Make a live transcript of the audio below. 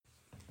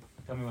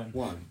Tell me when.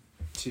 1,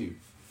 2,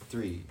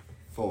 3,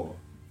 4.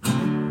 You're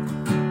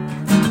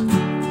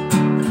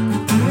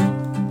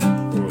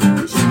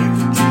listening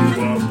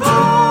to a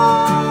podcast.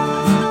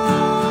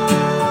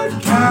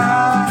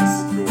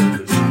 You're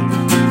listening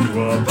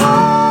to a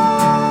podcast.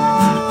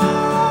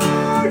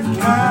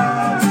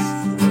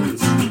 You're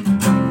listening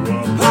to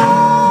a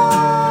podcast.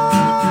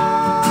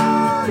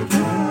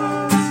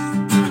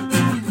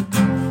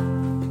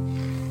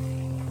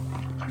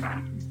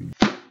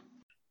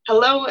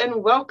 Hello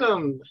and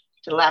welcome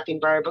to the Laughing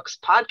Briar Books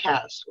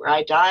podcast, where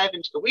I dive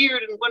into the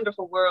weird and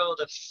wonderful world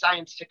of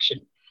science fiction,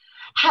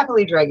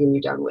 happily dragging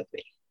you down with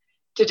me.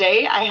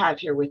 Today, I have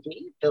here with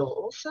me Bill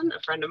Olson,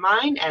 a friend of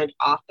mine and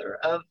author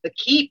of The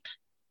Keep,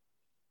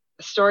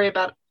 a story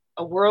about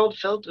a world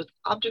filled with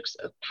objects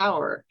of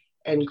power,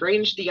 and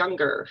Grange the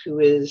Younger, who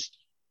is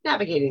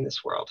navigating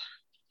this world.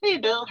 Hey,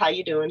 Bill, how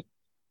you doing?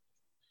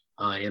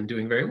 I am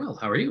doing very well.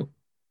 How are you?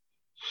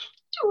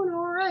 Doing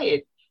all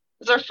right.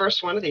 It's our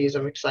first one of these.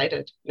 I'm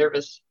excited,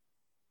 nervous.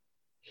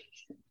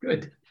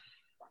 Good.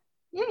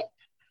 Yeah.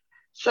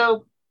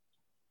 So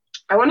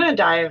I want to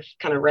dive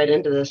kind of right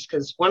into this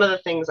because one of the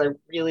things I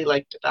really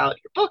liked about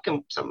your book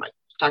and some I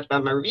talked about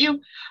in my review,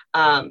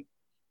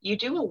 you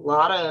do a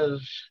lot of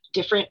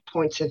different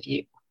points of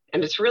view.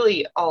 And it's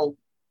really all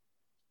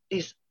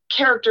these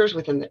characters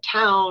within the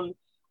town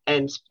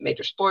and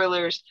major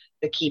spoilers,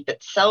 the keep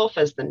itself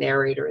as the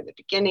narrator in the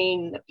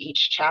beginning of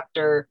each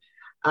chapter.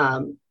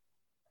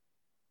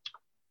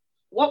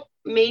 What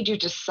made you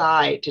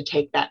decide to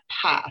take that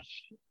path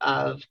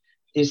of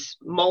this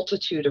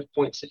multitude of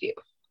points of view?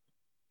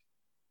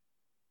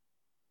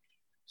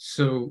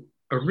 So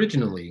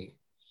originally,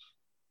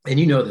 and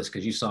you know this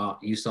because you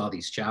saw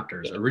these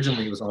chapters.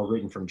 Originally, it was all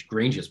written from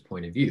Grange's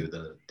point of view,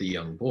 the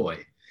young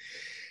boy.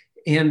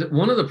 And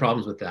one of the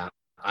problems with that,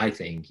 I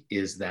think,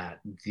 is that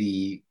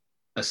the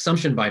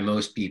assumption by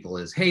most people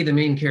is, hey, the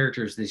main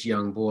character is this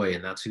young boy,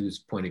 and that's whose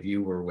point of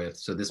view we're with.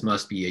 So this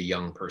must be a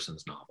young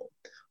person's novel.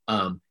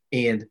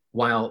 And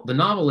while the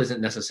novel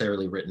isn't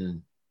necessarily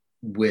written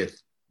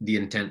with the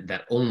intent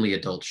that only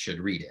adults should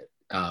read it,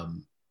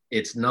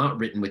 it's not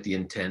written with the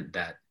intent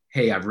that,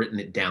 hey, I've written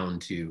it down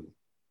to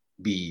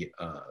be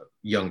a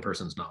young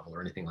person's novel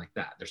or anything like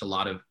that. There's a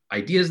lot of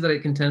ideas that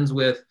it contends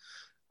with,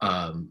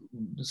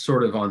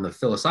 sort of on the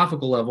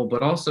philosophical level,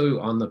 but also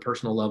on the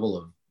personal level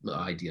of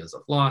ideas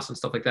of loss and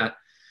stuff like that,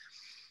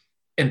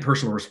 and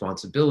personal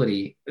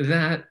responsibility,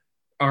 that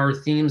are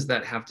themes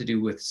that have to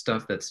do with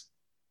stuff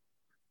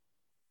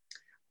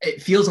it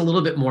feels a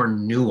little bit more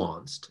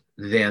nuanced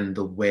than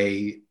the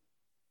way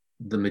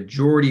the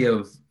majority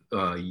of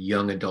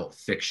young adult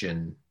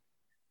fiction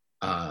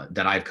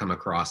that I've come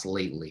across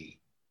lately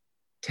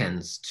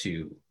tends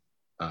to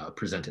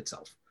present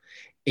itself.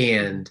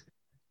 And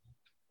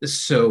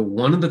so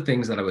one of the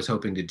things that I was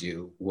hoping to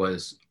do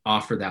was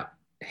offer that,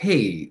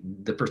 hey,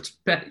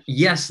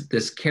 yes,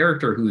 this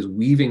character who is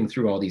weaving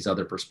through all these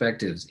other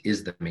perspectives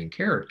is the main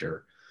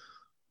character,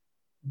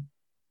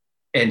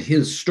 and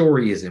his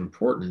story is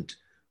important,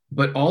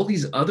 but all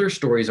these other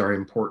stories are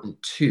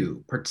important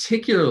too,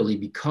 particularly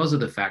because of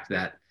the fact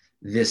that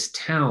this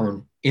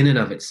town in and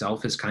of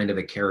itself is kind of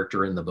a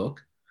character in the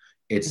book.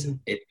 It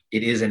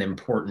is an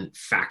important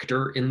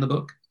factor in the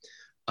book,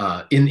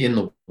 in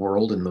the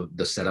world and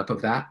the setup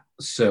of that.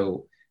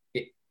 So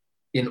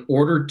in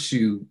order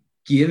to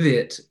give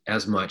it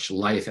as much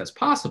life as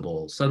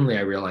possible, suddenly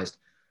I realized,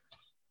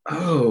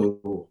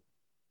 oh,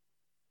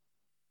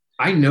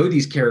 I know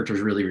these characters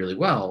really, really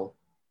well.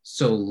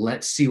 So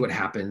let's see what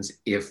happens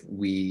if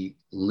we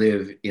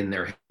live in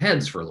their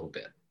heads for a little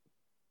bit.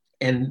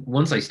 And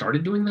once I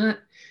started doing that,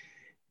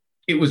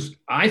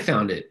 I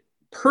found it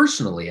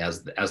personally,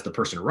 as the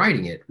person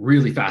writing it,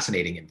 really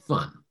fascinating and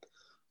fun.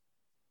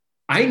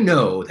 I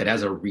know that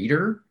as a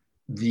reader,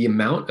 the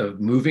amount of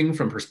moving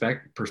from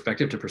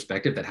perspective to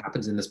perspective that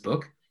happens in this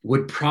book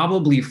would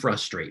probably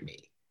frustrate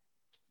me.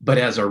 But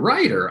as a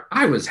writer,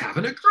 I was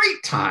having a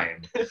great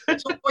time.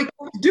 So I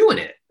was doing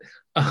it.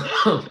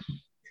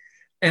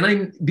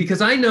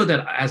 Because I know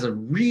that as a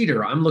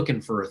reader, I'm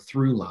looking for a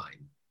through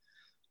line.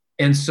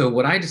 And so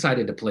what I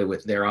decided to play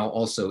with there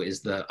also is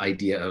the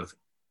idea of,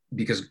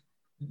 because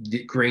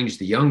Grange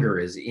the Younger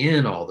is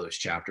in all those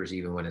chapters,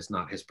 even when it's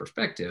not his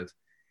perspective,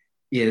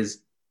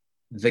 is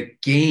the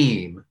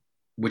game,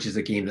 which is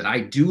a game that I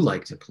do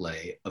like to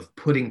play, of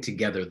putting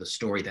together the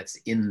story that's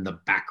in the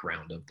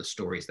background of the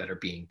stories that are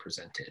being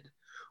presented.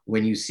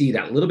 When you see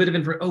that little bit of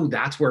info, oh,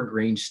 that's where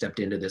Grange stepped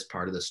into this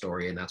part of the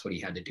story, and that's what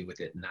he had to do with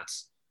it, and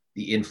that's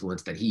the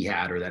influence that he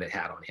had or that it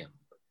had on him.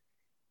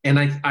 And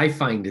I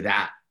find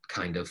that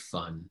kind of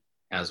fun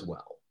as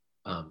well.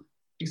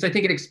 Because I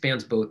think it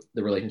expands both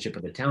the relationship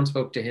of the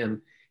townsfolk to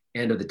him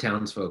and of the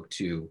townsfolk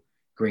to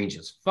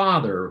Grange's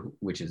father,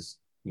 which is,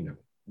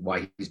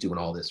 why he's doing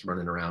all this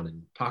running around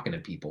and talking to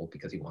people,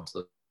 because he wants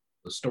those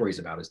stories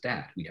about his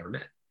dad we never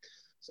met.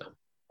 So.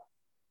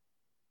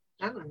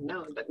 I don't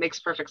know. That makes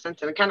perfect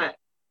sense. And it kind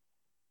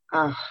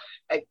of,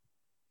 I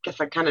guess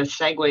that kind of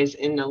segues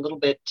in a little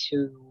bit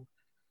to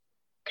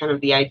kind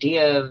of the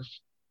idea of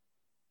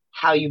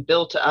how you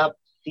built up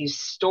these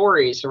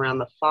stories around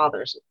the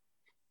fathers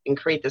and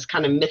create this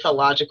kind of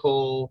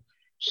mythological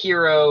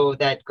hero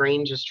that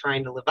Grange is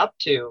trying to live up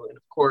to. And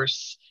of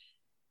course,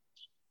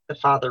 the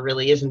father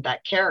really isn't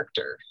that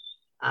character.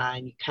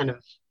 And you kind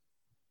of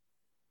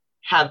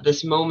have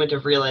this moment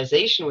of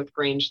realization with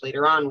Grange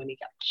later on when he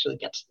actually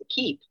gets the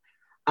keep.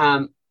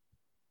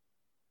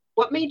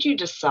 What made you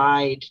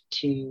decide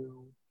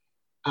to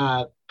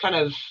kind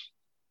of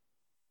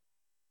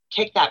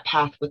take that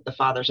path with the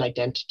father's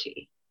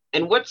identity?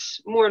 And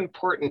what's more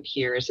important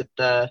here? Is it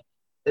the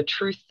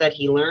truth that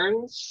he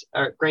learns,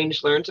 or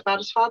Grange learns about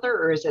his father,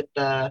 or is it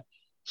the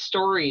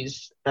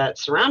stories that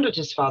surrounded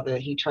his father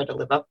that he tried to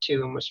live up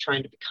to and was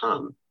trying to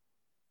become?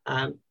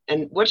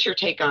 And what's your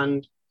take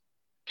on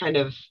kind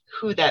of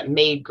who that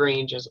made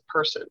Grange as a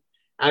person?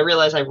 I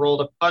realize I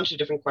rolled a bunch of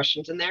different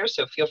questions in there,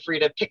 so feel free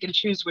to pick and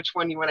choose which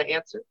one you want to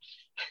answer.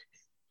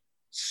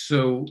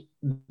 So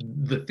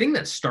the thing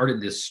that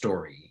started this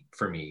story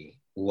for me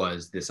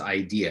was this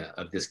idea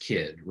of this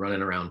kid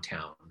running around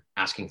town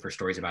asking for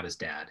stories about his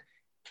dad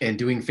and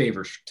doing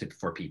favors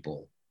for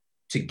people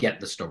to get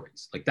the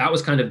stories. Like, that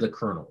was kind of the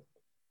kernel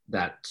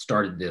that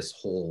started this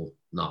whole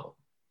novel.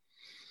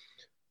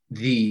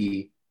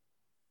 The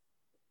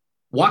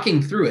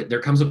walking through it, there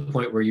comes a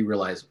point where you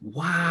realize,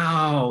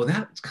 wow,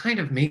 that kind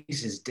of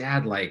makes his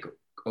dad like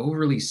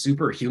overly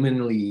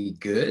superhumanly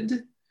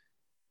good.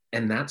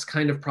 And that's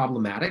kind of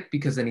problematic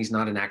because then he's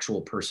not an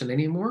actual person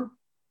anymore.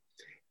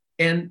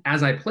 And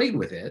as I played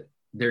with it,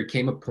 there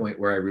came a point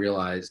where I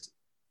realized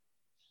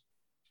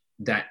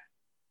that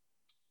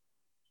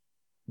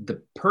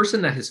the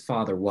person that his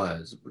father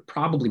was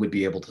probably would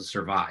be able to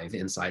survive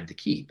inside the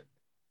keep,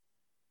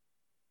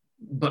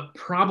 but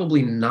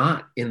probably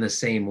not in the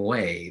same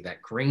way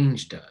that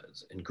Grange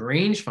does. And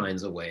Grange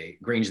finds a way,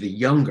 Grange the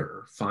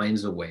younger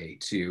finds a way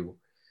to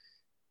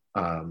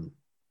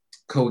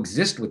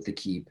coexist with the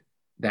keep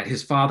that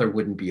his father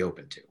wouldn't be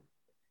open to.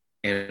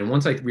 And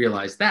once I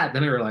realized that,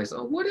 then I realized,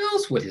 oh, what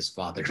else would his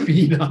father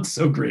be not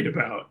so great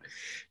about?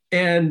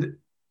 And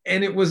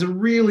it was a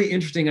really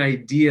interesting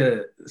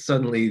idea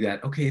suddenly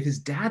that, okay, if his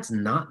dad's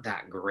not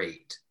that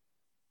great,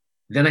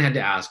 then I had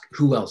to ask,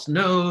 who else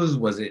knows?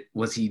 Was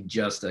he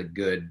just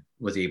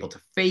was he able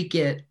to fake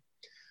it?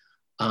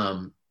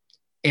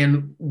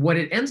 And what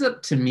it ends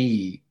up to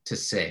me to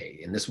say,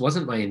 and this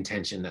wasn't my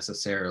intention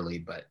necessarily,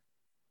 but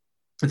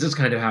this is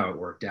kind of how it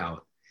worked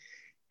out,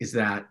 is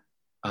that,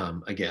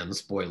 again,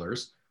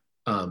 spoilers,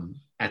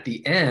 at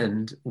the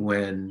end,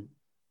 when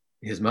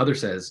his mother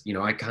says,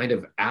 I kind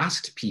of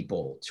asked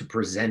people to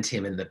present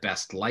him in the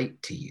best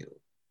light to you.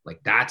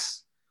 Like,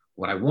 that's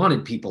what I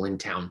wanted people in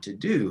town to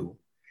do.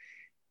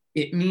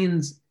 It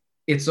means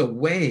it's a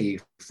way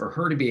for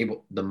her to be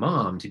able, the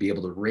mom, to be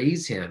able to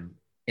raise him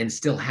and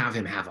still have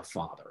him have a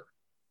father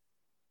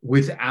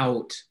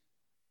without,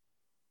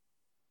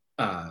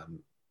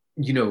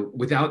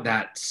 without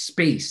that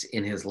space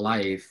in his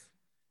life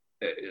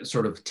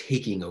sort of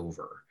taking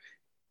over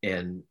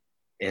and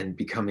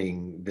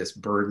becoming this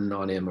burden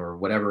on him or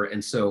whatever.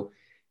 And so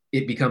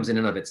it becomes, in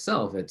and of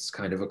itself, it's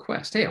kind of a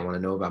quest. Hey, I want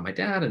to know about my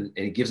dad. And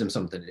it gives him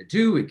something to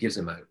do. It gives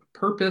him a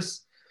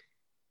purpose.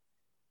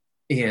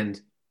 And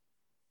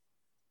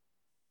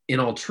in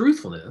all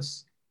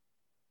truthfulness,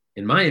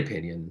 in my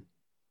opinion,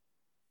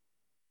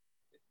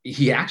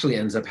 he actually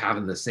ends up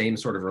having the same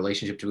sort of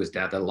relationship to his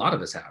dad that a lot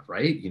of us have,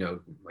 right?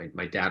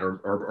 My dad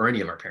or any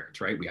of our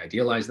parents, right? We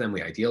idealize them,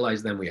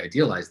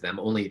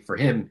 only for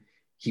him,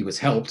 he was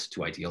helped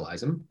to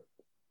idealize him.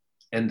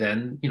 And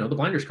then, the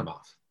blinders come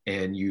off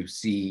and you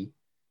see,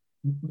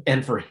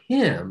 and for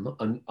him,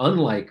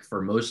 unlike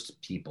for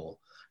most people,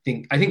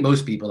 I think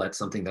most people, that's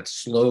something that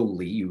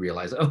slowly you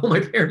realize, oh, my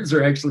parents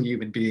are actually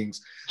human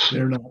beings.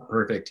 They're not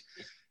perfect.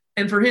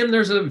 And for him,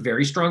 there's a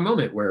very strong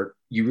moment where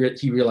he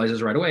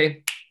realizes right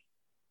away,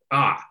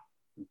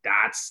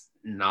 that's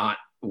not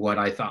what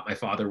I thought my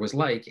father was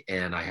like.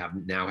 And I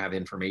now have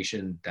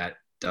information that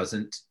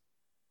doesn't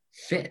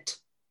fit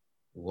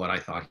what I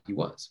thought he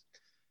was.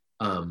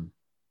 And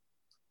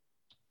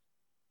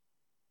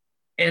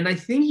I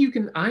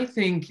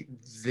think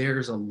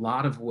there's a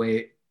lot of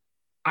way.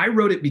 I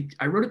wrote it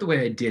the way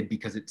I did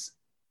because it's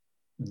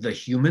the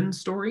human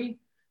story,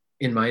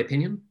 in my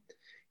opinion,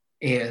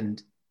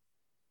 and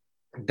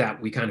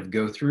that we kind of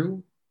go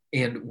through,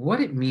 and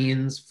what it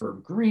means for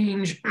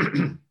Grange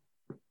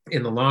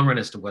in the long run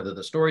as to whether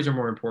the stories are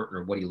more important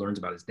or what he learns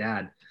about his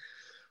dad.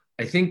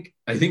 I think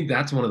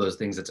that's one of those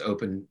things that's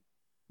open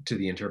to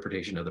the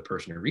interpretation of the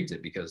person who reads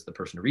it, because the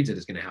person who reads it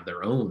is going to have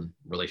their own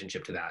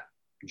relationship to that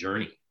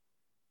journey.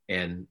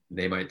 And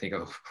they might think,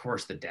 oh, of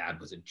course the dad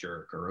was a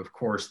jerk, or of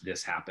course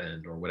this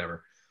happened, or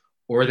whatever.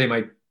 Or they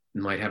might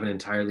have an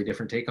entirely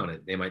different take on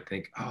it. They might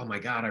think, oh my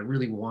God, I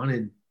really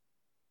wanted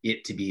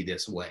it to be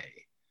this way.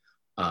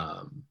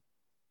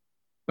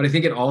 But I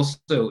think it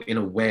also, in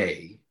a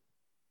way,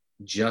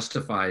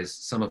 justifies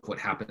some of what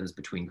happens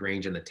between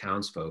Grange and the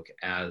townsfolk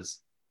as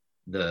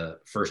the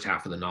first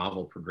half of the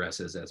novel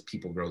progresses, as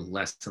people grow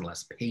less and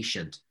less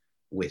patient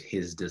with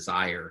his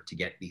desire to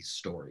get these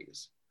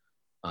stories,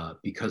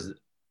 because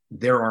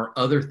there are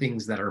other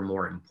things that are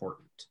more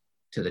important.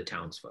 to the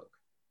townsfolk,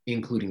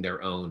 including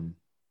their own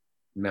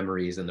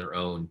memories and their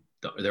own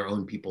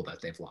people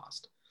that they've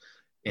lost.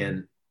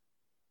 And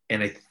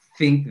I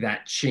think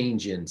that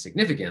change in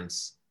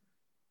significance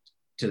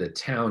to the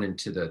town and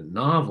to the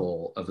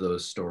novel of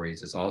those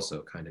stories is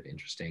also kind of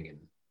interesting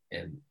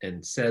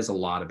and says a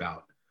lot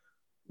about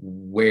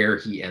where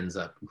he ends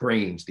up.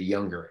 Grange, the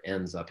younger,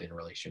 ends up in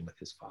relation with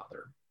his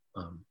father.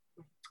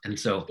 And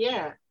so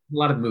a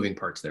lot of moving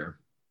parts there.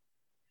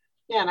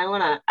 Yeah, and I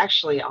want to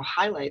I'll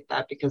highlight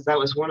that because that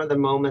was one of the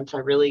moments I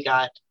really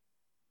got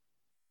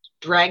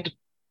dragged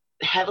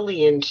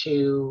heavily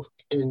into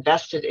and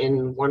invested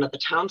in one of the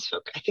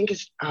townsfolk. I think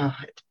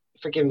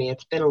forgive me,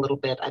 it's been a little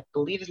bit. I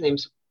believe his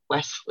name's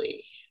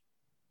Wesley.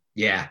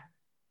 Yeah.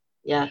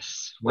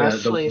 Yes,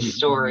 Wesley's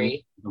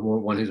story. The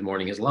one who's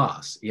mourning his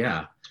loss.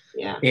 Yeah.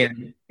 Yeah.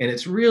 And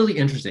it's really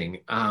interesting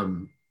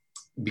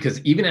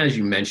because even as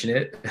you mention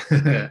it,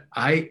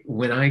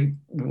 when I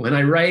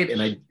write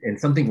and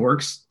something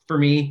works for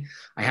me,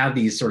 I have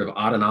these sort of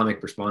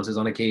autonomic responses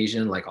on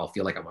occasion. Like I'll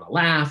feel like I want to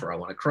laugh or I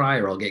want to cry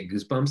or I'll get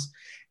goosebumps.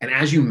 And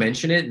as you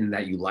mention it and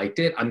that you liked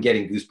it, I'm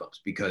getting goosebumps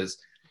because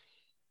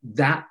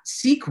that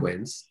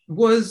sequence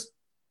went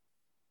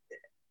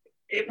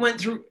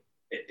through,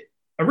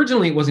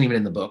 originally it wasn't even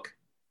in the book.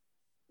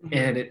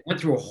 And it went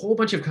through a whole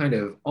bunch of kind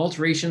of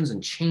alterations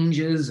and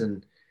changes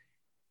and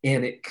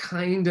it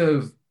kind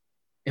of,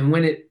 and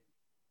when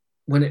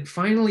it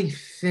finally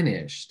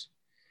finished,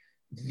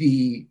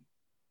 the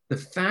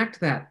fact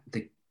that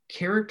the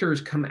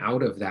characters come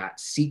out of that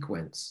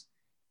sequence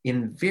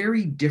in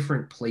very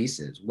different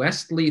places.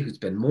 Wesley, who's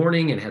been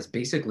mourning and has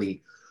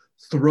basically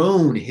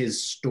thrown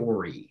his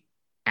story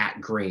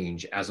at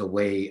Grange as a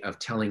way of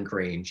telling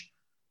Grange,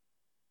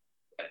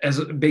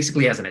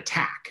 basically as an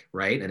attack,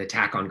 right? An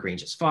attack on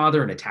Grange's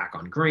father, an attack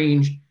on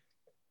Grange.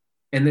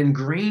 And then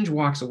Grange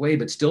walks away,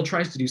 but still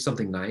tries to do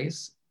something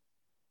nice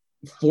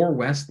for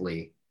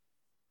Wesley.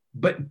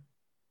 But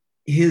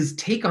his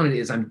take on it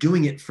is, I'm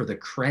doing it for the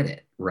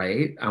credit,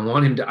 right? I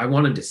want him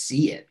to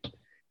see it.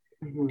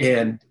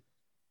 And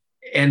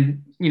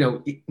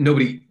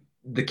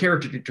the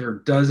character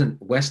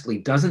Wesley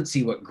doesn't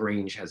see what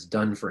Grange has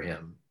done for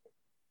him.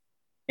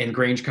 And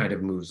Grange kind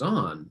of moves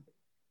on.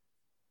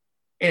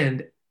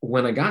 And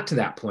when I got to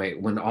that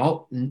point,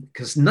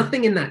 because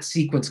nothing in that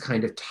sequence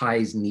kind of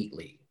ties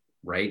neatly,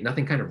 right?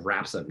 Nothing kind of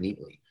wraps up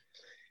neatly,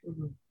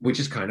 which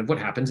is kind of what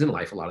happens in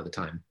life a lot of the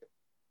time.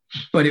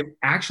 But it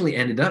actually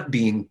ended up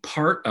being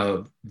part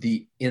of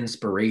the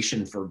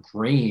inspiration for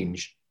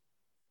Grange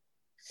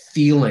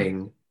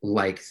feeling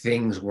like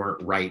things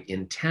weren't right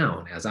in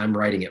town. As I'm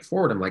writing it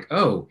forward, I'm like,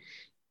 oh,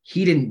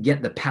 he didn't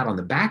get the pat on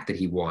the back that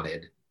he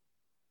wanted.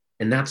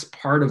 And that's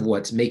part of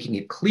what's making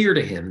it clear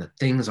to him that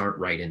things aren't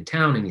right in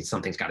town and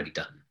something's got to be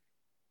done.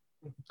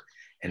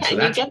 And so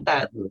that's, you get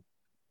that.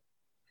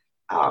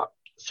 Oh,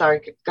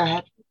 sorry, go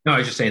ahead. No, I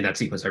was just saying that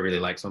sequence I really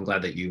like. So I'm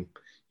glad that you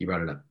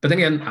brought it up. But then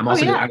again, I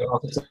would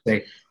also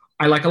say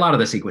I like a lot of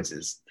the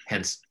sequences.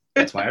 Hence,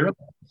 that's why I wrote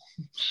that.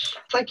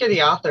 It's like you're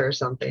the author or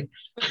something.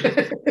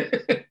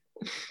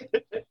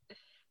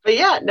 But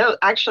yeah, no,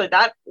 actually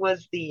that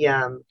was the,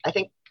 I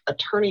think a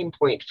turning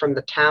point from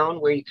the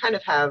town where you kind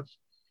of have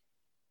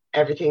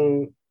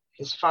everything,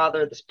 his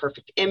father, this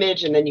perfect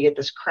image, and then you get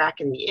this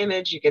crack in the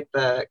image, you get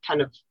the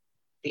kind of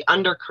the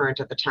undercurrent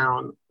of the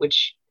town,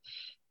 which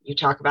you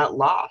talk about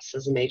loss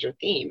as a major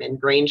theme. And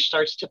Grange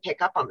starts to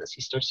pick up on this.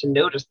 He starts to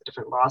notice the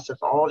different loss of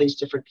all these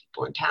different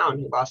people in town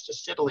who lost a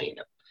sibling,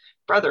 a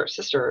brother, a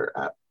sister,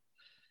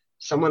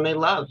 someone they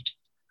loved.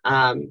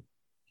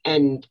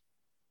 And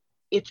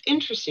it's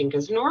interesting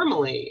because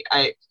normally,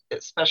 I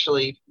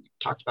especially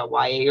talked about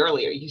YA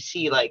earlier, you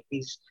see like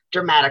these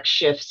dramatic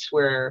shifts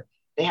where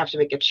they have to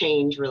make a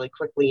change really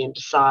quickly and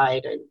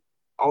decide, and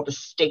all the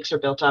stakes are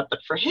built up.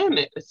 But for him,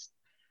 it was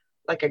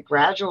like a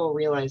gradual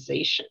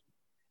realization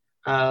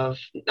of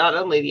not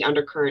only the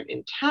undercurrent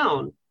in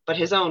town, but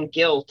his own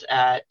guilt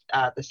at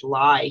this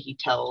lie he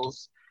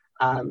tells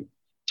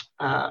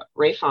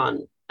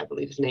Rayfon, I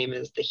believe his name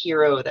is, the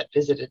hero that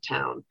visited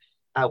town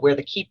where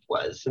the keep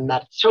was, and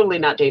that's totally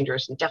not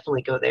dangerous and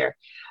definitely go there.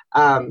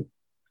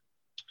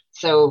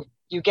 So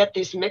you get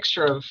this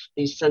mixture of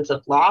these sense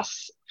of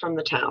loss from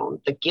the town,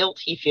 the guilt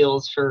he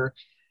feels for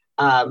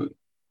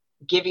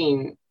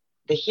giving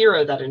the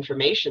hero that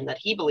information that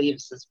he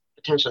believes has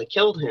potentially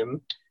killed him,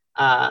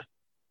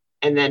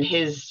 and then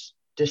his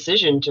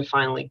decision to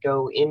finally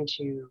go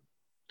into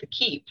the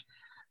keep.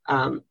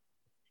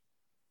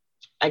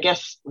 I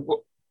guess,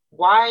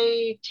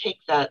 why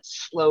take that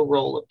slow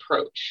roll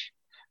approach?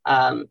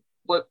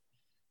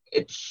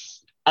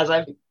 It's, as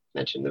I've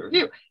mentioned in the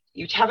review,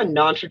 you have a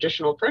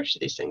non-traditional approach to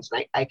these things,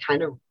 and I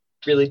kind of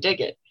really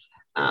dig it.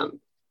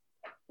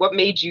 What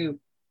made you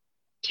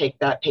take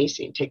that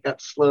pacing, take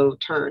that slow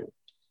turn?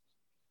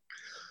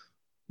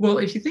 Well,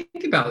 if you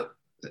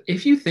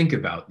think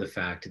about the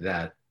fact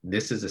that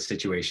this is a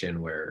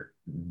situation where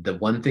the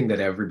one thing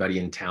that everybody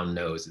in town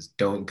knows is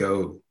don't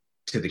go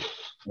to the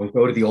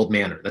old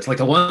manor. That's like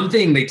the one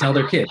thing they tell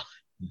their kids.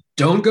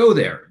 Don't go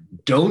there.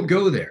 Don't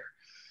go there.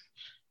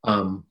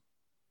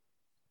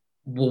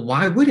 well,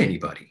 why would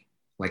anybody?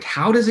 Like,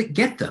 how does it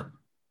get them?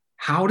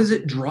 How does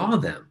it draw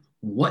them?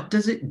 What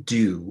does it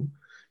do?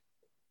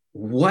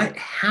 What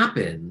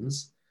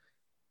happens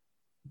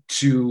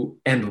to,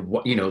 and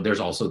what, there's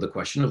also the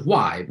question of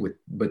why,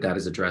 but that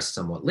is addressed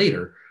somewhat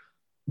later.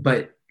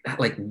 But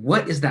like,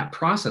 what is that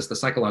process, the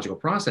psychological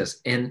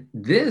process? And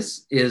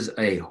this is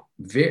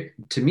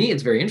to me,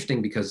 it's very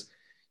interesting because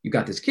you've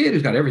got this kid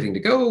who's got everything to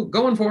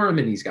going for him,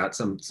 and he's got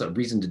some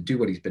reason to do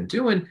what he's been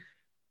doing,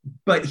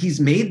 but he's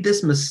made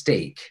this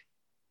mistake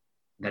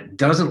that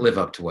doesn't live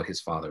up to what his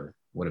father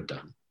would have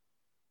done.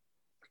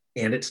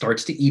 And it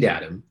starts to eat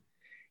at him.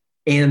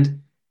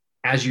 And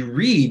as you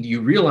read,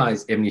 you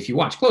realize, I mean, if you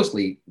watch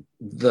closely,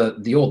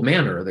 the old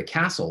manor, the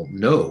castle,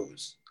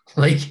 knows.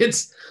 Like,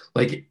 it's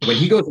like when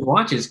he goes and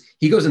watches,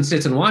 he goes and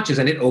sits and watches,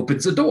 and it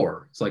opens a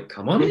door. It's like,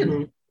 come on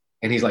in.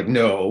 And he's like,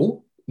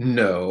 no.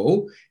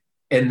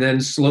 And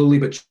then slowly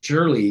but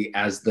surely,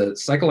 as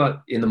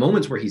in the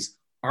moments where he's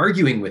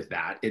arguing with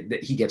that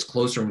he gets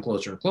closer and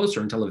closer and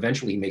closer until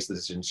eventually he makes the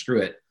decision,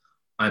 screw it,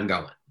 I'm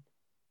going,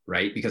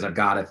 right? Because I've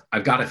got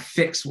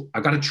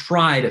to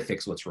try to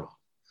fix what's wrong.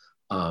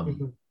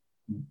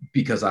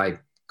 Because I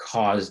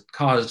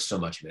caused so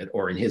much of it,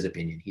 or in his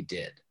opinion, he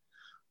did.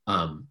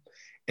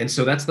 And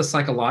so that's the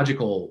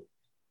psychological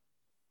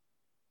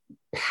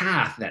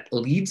path that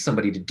leads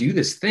somebody to do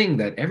this thing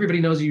that everybody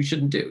knows you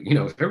shouldn't do.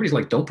 If everybody's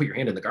like, don't put your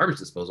hand in the garbage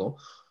disposal,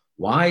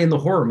 why in the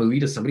horror movie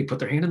does somebody put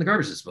their hand in the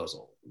garbage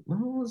disposal?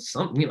 Well,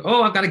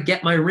 I've got to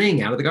get my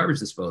ring out of the garbage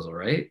disposal,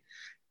 right?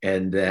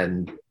 And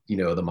then,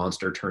 the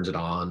monster turns it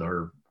on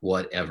or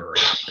whatever.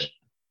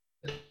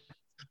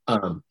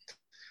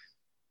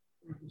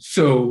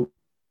 So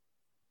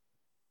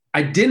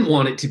I didn't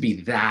want it to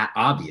be that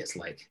obvious,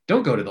 like,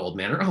 don't go to the old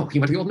manor. Oh, he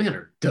went to the old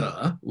manor.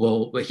 Duh.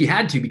 Well, he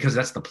had to because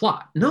that's the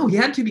plot. No, he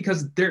had to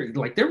because there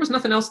was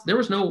nothing else. There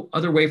was no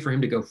other way for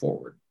him to go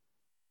forward.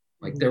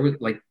 Like,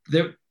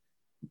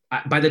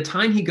 by the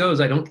time he goes,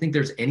 I don't think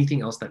there's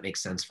anything else that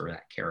makes sense for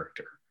that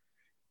character.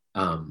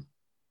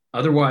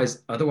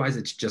 Otherwise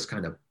it's just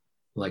kind of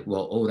like,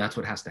 well, oh, that's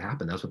what has to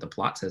happen. That's what the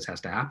plot says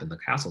has to happen. The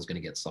castle's going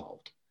to get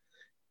solved.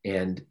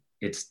 And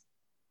it's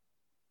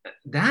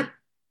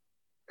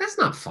that's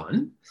not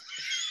fun.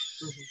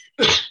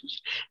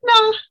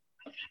 No,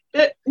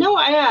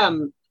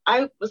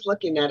 I was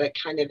looking at it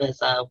kind of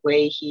as a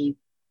way he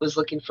was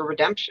looking for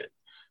redemption.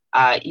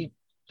 I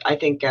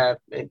think a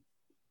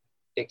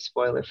big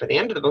spoiler for the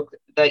end of the book,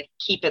 the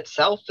keep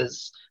itself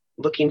is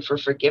looking for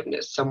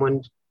forgiveness,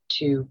 someone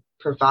to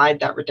provide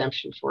that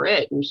redemption for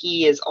it, and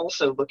he is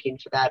also looking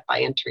for that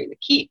by entering the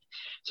keep.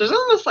 So there's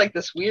almost like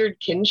this weird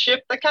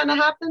kinship that kind of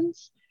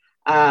happens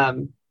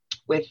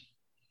with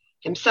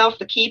himself,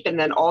 the keep, and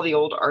then all the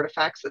old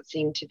artifacts that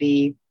seem to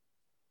be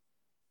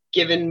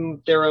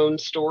given their own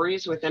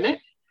stories within it.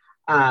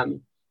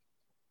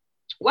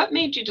 What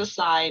made you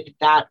decide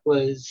that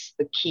was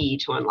the key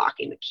to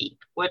unlocking the keep?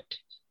 What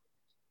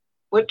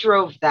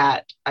drove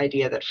that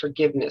idea that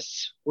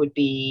forgiveness would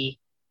be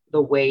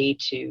the way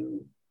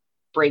to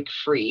break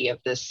free of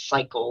this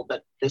cycle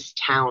that this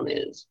town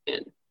is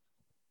in?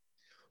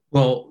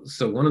 Well,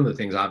 so one of the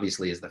things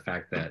obviously is the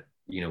fact that,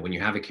 when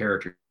you have a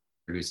character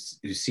who's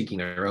seeking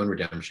their own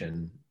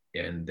redemption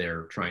and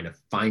they're trying to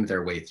find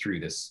their way through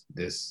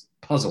this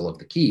puzzle of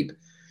the keep,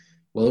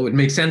 well, it would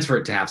make sense for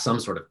it to have some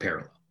sort of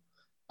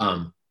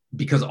parallel.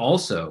 Because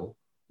also,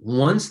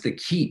 once the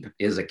keep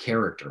is a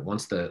character,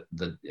 once the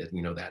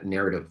that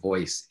narrative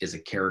voice is a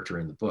character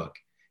in the book,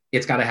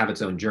 it's got to have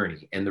its own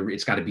journey, and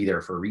it's got to be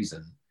there for a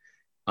reason.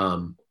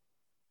 Well,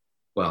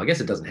 I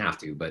guess it doesn't have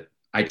to, but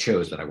I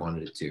chose that I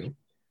wanted it to.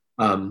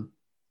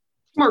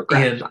 More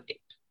gratifying.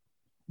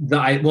 The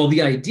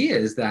idea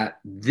is that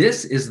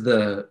this is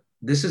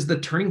the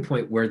turning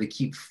point where the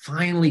keep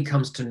finally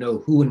comes to know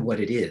who and what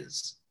it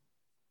is,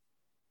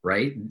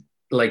 right?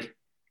 Like,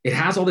 it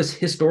has all this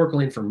historical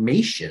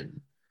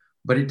information,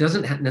 but it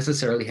doesn't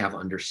necessarily have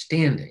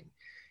understanding.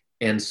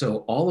 And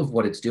so all of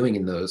what it's doing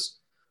in those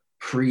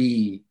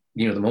the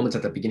moments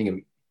at the beginning of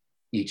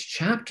each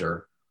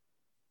chapter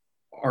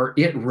are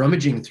it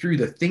rummaging through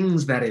the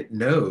things that it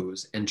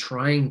knows and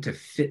trying to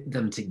fit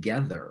them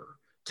together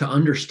to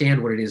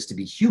understand what it is to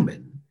be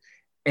human.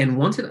 And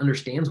once it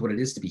understands what it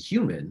is to be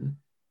human,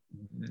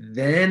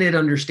 then it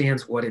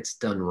understands what it's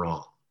done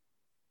wrong.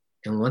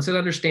 And once it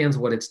understands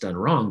what it's done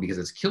wrong, because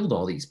it's killed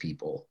all these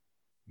people,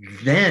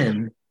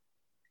 then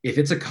if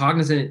it's a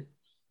cognizant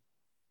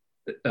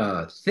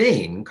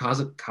thing,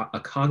 a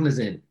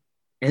cognizant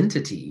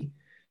entity,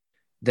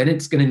 then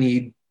it's going to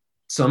need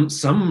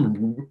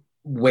some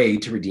way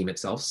to redeem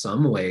itself,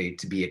 some way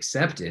to be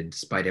accepted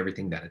despite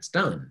everything that it's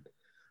done.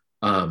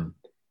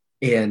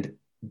 And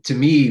to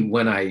me,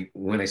 when I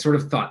sort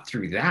of thought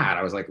through that,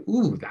 I was like,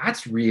 ooh,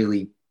 that's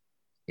really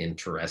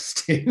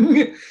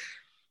interesting.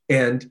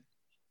 And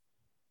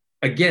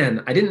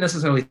again, I didn't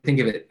necessarily think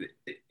of it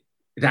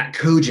that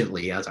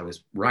cogently as I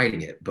was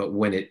writing it, but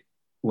when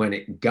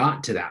it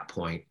got to that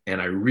point and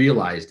I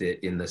realized it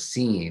in the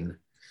scene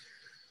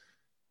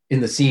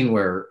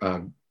where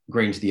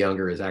Grange the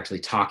Younger is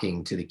actually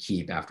talking to the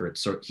keep after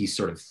he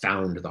sort of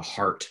found the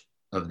heart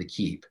of the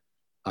keep,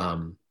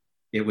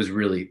 that was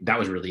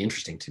really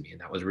interesting to me,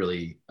 and that was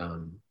really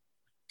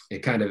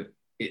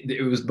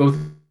it was both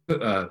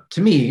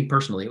to me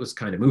personally, it was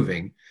kind of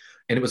moving,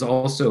 and it was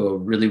also a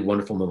really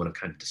wonderful moment of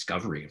kind of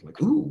discovery of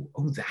like, ooh,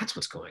 oh, that's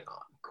what's going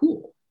on,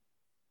 cool.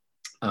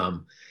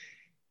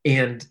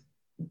 And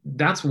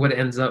that's what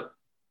ends up,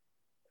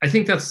 I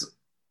think that's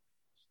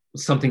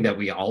something that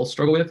we all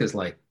struggle with, is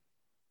like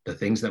the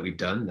things that we've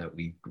done that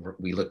we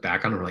look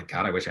back on and we're like,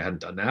 God, I wish I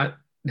hadn't done that.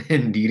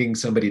 And needing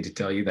somebody to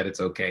tell you that it's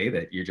okay,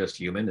 that you're just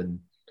human, and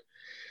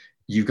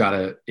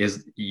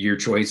your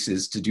choice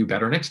is to do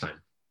better next time.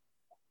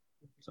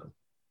 So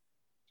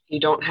you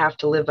don't have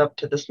to live up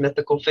to this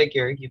mythical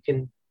figure. You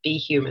can be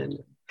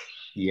human.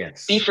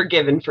 Yes. Be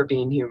forgiven for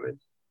being human.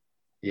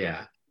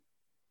 Yeah.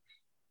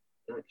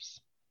 Nice.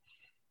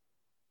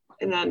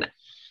 And then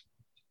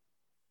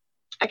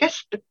I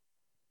guess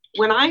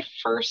when I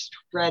first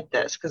read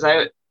this, because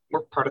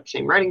we're part of the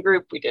same writing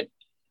group, we did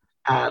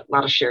a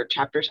lot of shared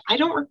chapters. I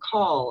don't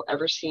recall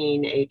ever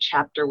seeing a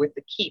chapter with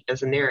the keep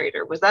as a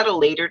narrator. Was that a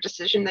later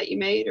decision that you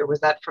made, or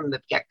was that from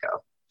the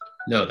get-go?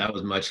 No, that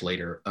was much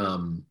later.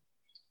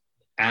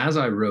 As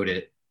I wrote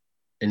it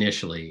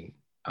initially,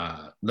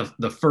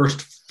 the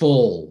first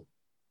full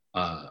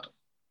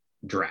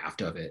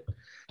draft of it,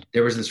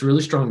 there was this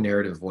really strong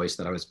narrative voice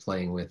that I was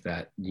playing with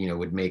that,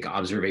 would make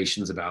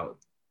observations about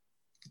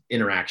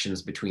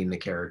interactions between the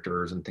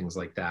characters and things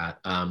like that.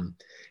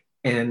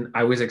 And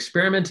I was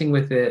experimenting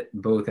with it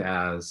both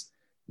as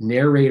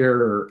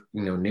narrator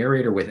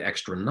with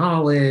extra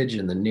knowledge,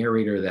 and the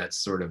narrator that's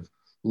sort of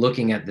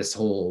looking at this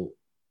whole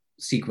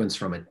sequence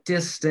from a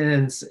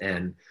distance.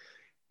 And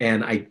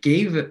I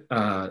gave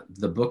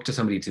the book to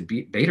somebody to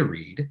beta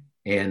read,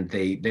 and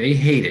they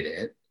hated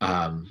it,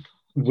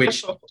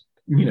 which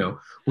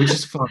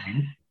is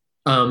fine.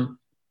 And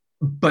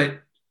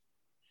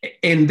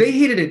they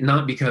hated it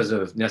not because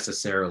of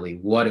necessarily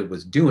what it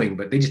was doing,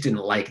 but they just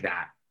didn't like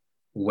that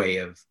way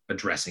of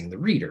addressing the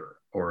reader,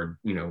 or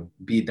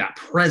be that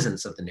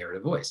presence of the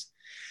narrative voice.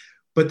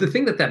 But the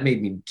thing that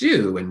made me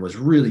do, and was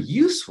really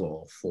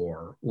useful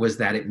for, was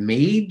that it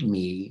made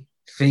me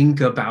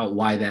think about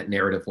why that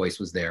narrative voice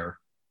was there,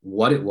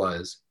 what it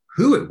was,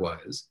 who it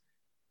was.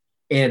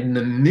 And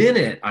the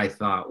minute I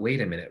thought,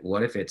 wait a minute,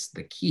 what if it's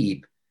the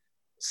keep?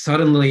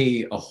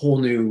 Suddenly a whole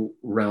new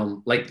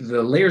realm, like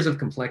the layers of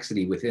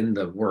complexity within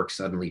the work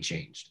suddenly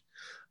changed.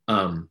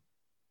 And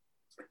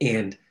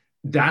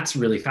that's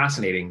really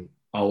fascinating.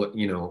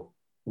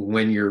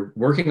 When you're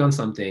working on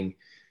something,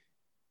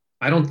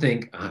 I don't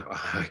think,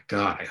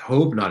 God, I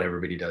hope not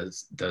everybody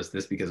does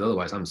this, because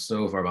otherwise I'm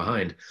so far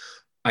behind.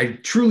 I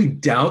truly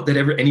doubt that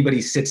anybody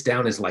sits down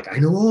and is like, I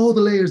know all the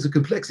layers of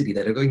complexity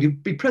that are going to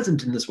be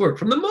present in this work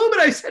from the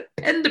moment I set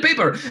pen to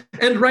paper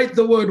and write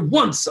the word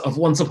once of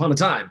Once Upon a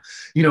Time.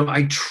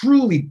 I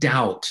truly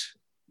doubt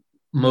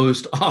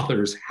most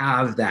authors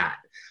have that.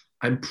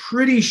 I'm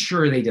pretty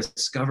sure they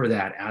discover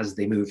that as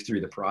they move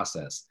through the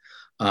process,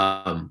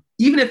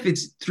 even if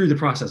it's through the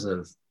process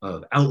of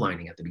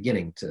outlining at the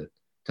beginning to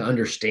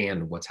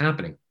understand what's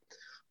happening.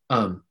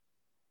 And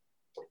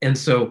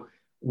so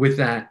with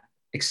that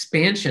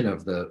expansion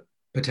of the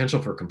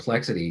potential for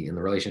complexity in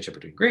the relationship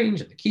between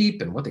Grange and the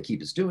keep, and what the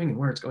keep is doing and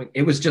where it's going,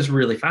 it was just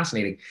really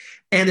fascinating.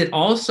 And it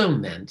also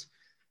meant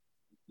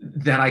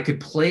that I could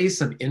play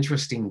some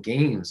interesting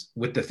games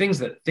with the things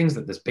that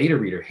this beta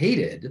reader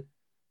hated.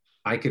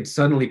 I could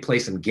suddenly play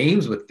some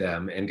games with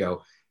them and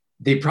go,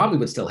 they probably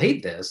would still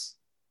hate this,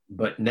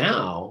 but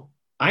now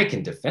I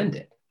can defend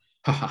it.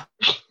 But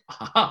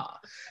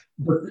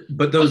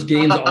those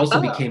games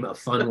also became a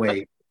fun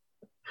way.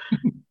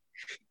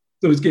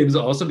 Those games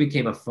also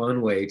became a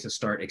fun way to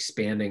start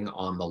expanding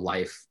on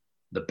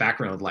the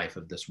background life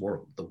of this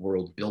world, the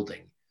world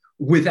building,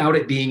 without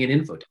it being an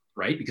info,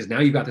 right? Because now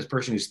you've got this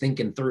person who's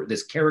thinking through,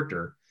 this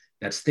character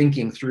that's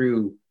thinking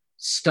through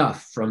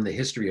stuff from the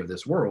history of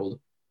this world,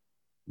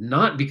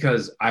 not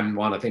because I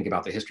want to think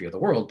about the history of the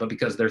world, but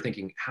because they're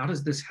thinking, how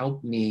does this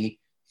help me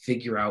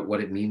figure out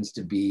what it means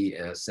to be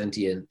a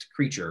sentient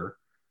creature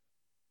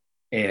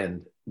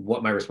and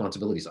what my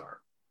responsibilities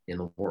are in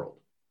the world?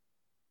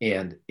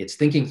 And it's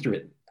thinking through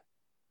it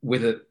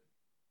with it.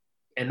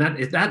 And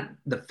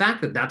the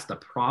fact that that's the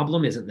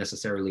problem isn't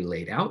necessarily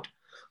laid out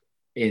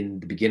in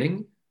the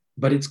beginning,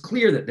 but it's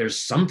clear that there's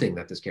something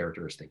that this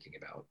character is thinking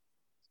about.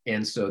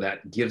 And so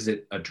that gives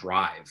it a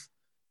drive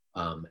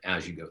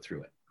as you go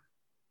through it.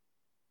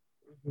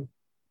 Mm-hmm.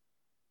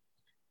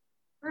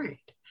 Right.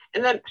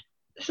 And then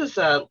this is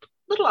a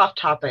little off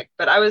topic,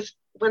 but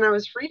when I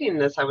was reading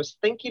this, I was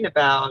thinking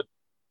about,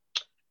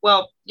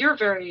 well, you're a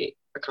very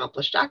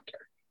accomplished actor.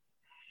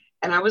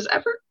 And I was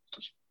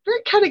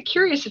very kind of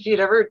curious if you'd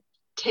ever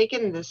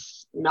taken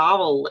this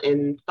novel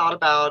and thought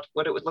about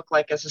what it would look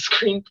like as a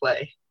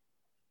screenplay.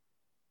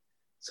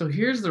 So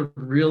here's the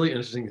really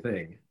interesting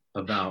thing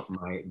about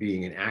my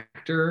being an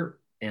actor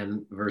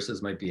and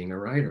versus my being a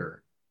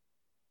writer.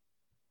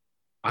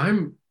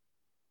 I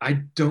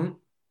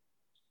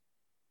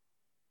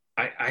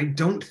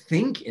don't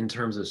think in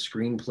terms of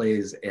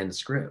screenplays and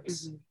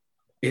scripts.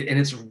 and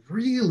it's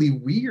really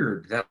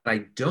weird that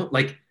I don't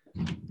like.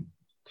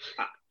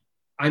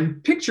 I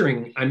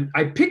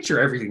picture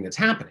everything that's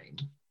happening,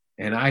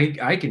 and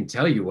I can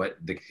tell you what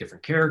the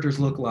different characters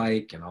look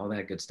like and all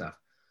that good stuff.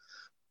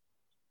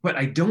 But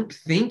I don't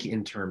think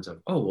in terms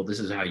of, oh, well, this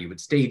is how you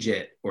would stage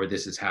it, or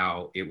this is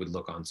how it would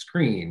look on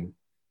screen,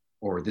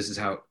 or this is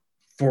how,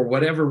 for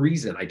whatever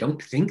reason, I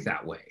don't think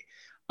that way.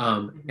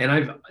 And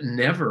I've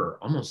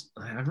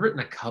written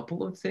a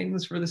couple of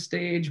things for the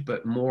stage,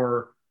 but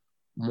more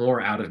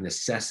out of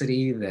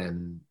necessity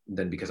than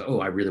because,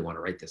 oh, I really want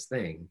to write this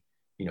thing.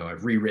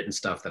 I've rewritten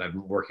stuff that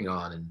I'm working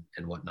on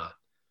and whatnot.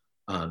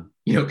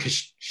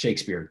 Because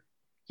Shakespeare,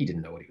 he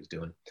didn't know what he was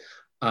doing.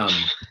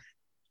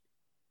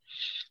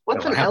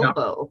 What's an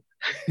elbow?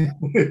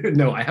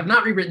 No, I have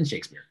not rewritten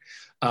Shakespeare.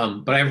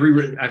 But I've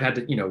had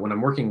to, when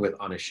I'm working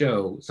on a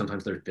show,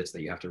 sometimes there's bits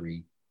that you have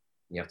to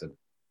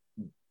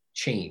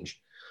change.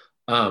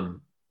 But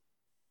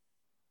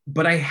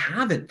I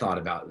haven't thought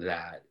about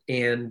that.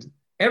 And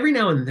every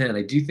now and then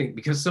I do think,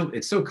 because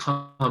it's so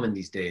common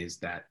these days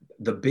that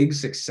the big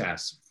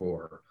success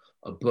for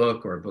a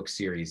book or a book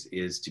series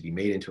is to be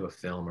made into a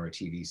film or a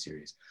TV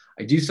series.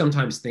 I do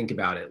sometimes think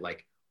about it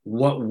like,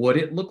 what would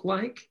it look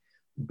like?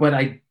 But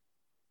I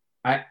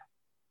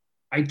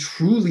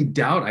truly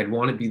doubt I'd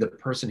want to be the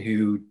person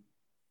who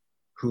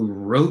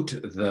wrote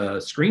the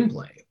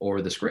screenplay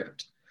or the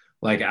script.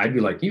 Like, I'd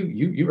be like,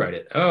 you write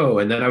it. Oh,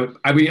 and then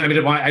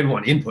I'd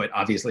want input,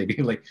 obviously,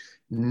 being like,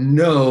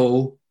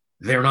 no,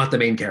 they're not the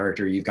main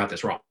character. You've got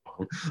this wrong.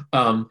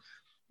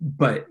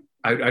 But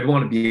I'd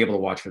want to be able to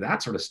watch for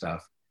that sort of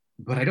stuff.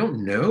 But I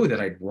don't know that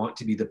I'd want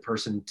to be the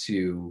person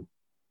to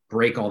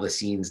break all the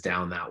scenes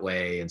down that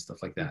way and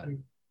stuff like that.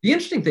 Mm-hmm. The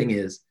interesting thing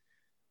is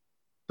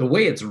the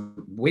way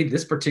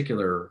this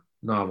particular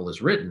novel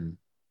is written,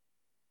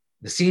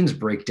 the scenes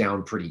break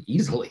down pretty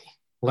easily.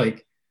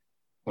 Like,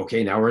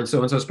 okay, now we're in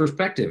so-and-so's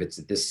perspective. It's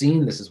this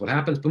scene, this is what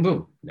happens, boom,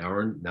 boom.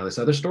 Now this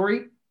other story,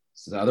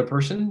 this is the other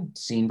person,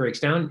 scene breaks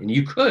down, and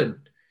you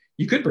could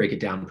break it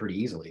down pretty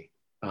easily.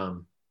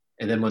 And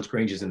then once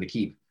Grange is in the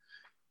keep,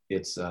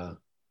 it's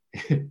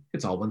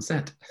it's all one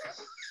set.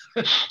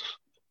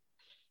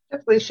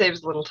 Definitely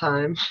saves a little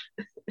time.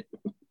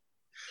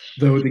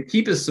 Though the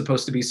keep is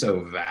supposed to be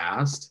so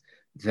vast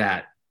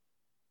that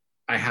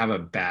I have a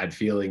bad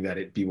feeling that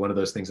it'd be one of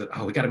those things that,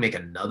 oh, we got to make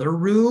another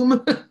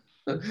room.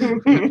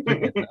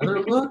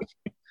 Another look.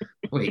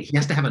 Wait, he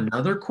has to have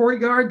another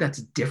courtyard that's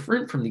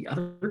different from the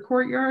other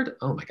courtyard.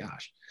 Oh my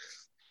gosh.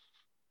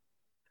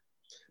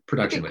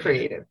 Production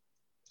creative.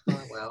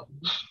 Oh well.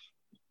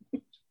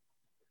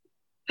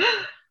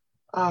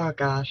 Oh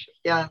gosh,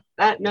 yeah.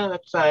 That's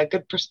a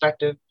good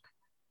perspective.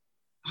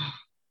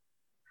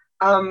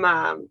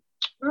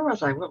 Where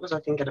was I? What was I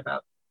thinking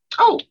about?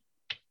 Oh,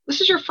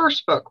 this is your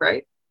first book,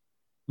 right?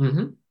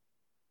 Mm-hmm.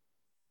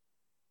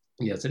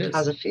 Yes, it is.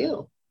 How's it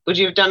feel? Would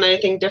you have done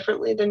anything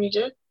differently than you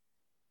did?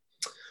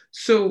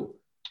 So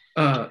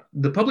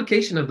the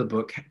publication of the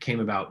book came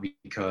about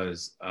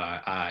because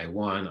I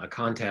won a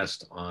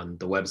contest on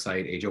the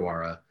website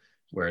Ajawara,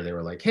 where they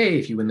were like, hey,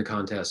 if you win the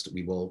contest,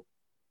 we will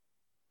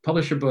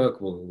publish your book,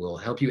 we'll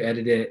help you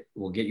edit it,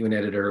 we'll get you an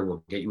editor,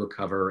 we'll get you a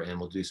cover, and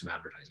we'll do some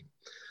advertising.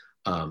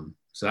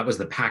 So that was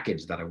the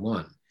package that I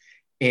won.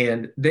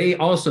 And they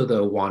also,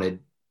 though, wanted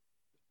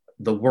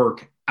the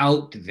work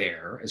out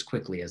there as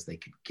quickly as they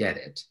could get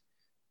it.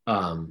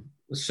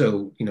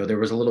 So, there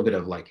was a little bit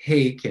of like,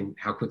 hey,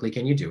 how quickly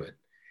can you do it?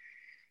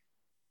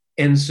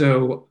 And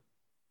so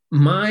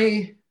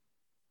my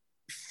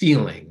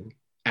feeling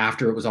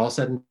after it was all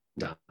said and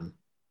done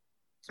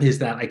is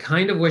that I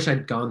kind of wish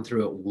I'd gone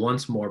through it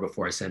once more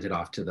before I sent it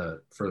off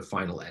for the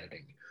final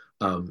editing.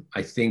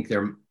 I think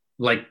they're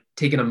like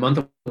taking a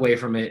month away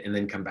from it and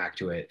then come back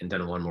to it and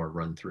done one more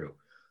run through.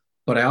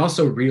 But I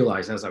also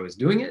realized as I was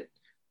doing it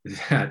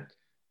that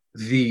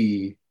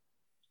the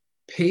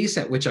pace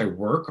at which I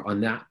work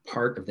on that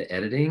part of the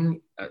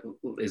editing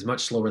is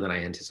much slower than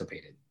I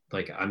anticipated.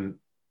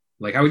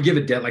 I would give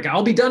it like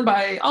I'll be done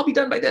by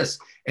this,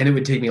 and it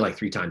would take me like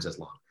 3 times as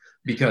long,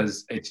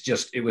 because it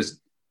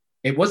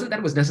wasn't that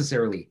it was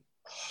necessarily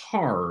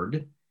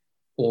hard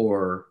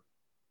or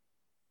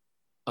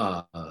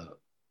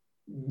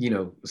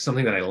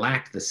something that I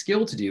lacked the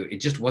skill to do. It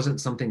just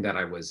wasn't something that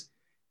I was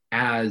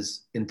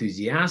as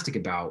enthusiastic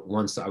about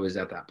once I was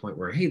at that point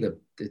where, hey,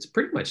 it's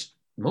pretty much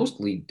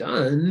mostly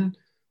done.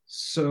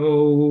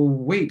 So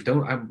wait,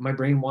 my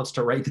brain wants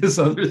to write this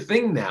other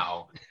thing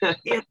now.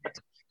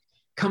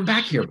 Come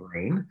back here,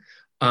 brain.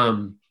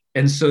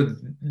 And so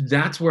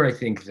that's where I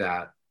think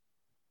that,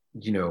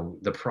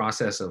 the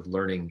process of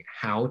learning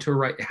how to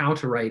write,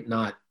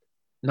 not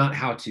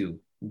how to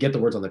get the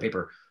words on the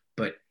paper,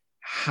 but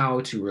how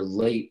to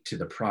relate to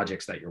the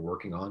projects that you're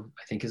working on,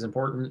 I think is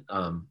important,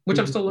 which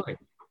I'm still learning.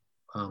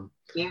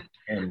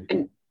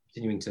 And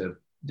continuing to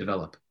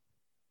develop.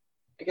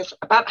 I guess,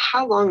 about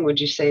how long would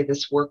you say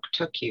this work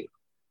took you?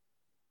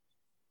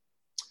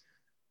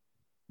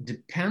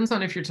 Depends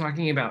on if you're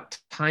talking about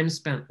time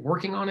spent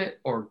working on it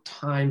or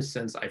time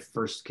since I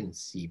first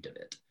conceived of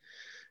it.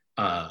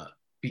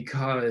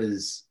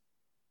 Because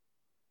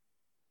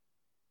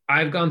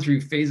I've gone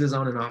through phases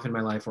on and off in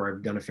my life where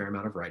I've done a fair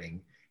amount of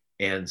writing.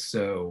 And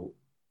so,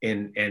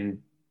 in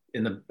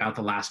about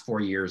the last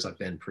 4 years, I've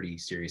been pretty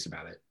serious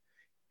about it.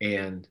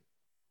 And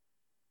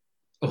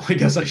oh, I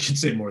guess I should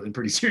say more than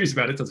pretty serious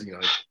about it. Since,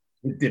 I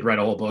did write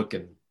a whole book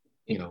and,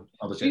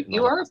 published it.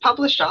 You are a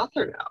published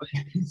author now.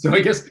 So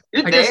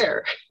you're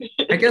there.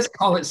 I guess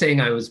call it saying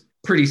I was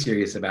pretty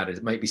serious about it.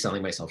 It might be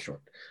selling myself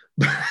short.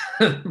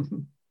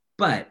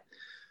 But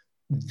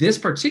this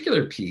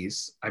particular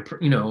piece,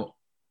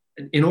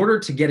 in order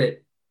to get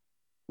it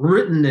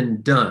written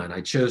and done, I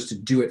chose to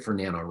do it for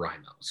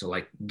NaNoWriMo. So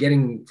like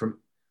getting from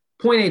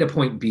point A to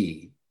point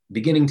B,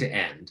 beginning to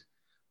end,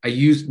 I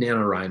used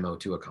NaNoWriMo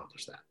to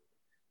accomplish that.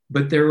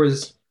 But there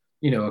was,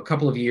 a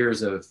couple of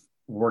years of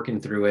working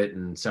through it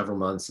and several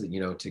months,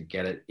 to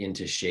get it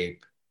into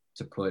shape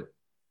to put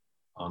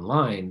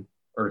online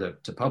or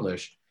to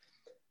publish.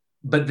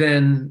 But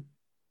then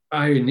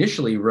I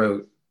initially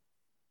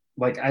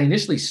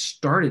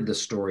started the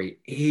story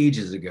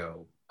ages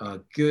ago.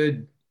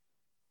 The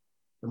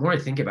more I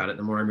think about it,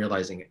 the more I'm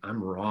realizing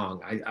I'm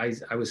wrong.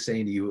 I was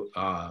saying to you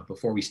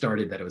before we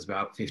started that it was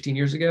about 15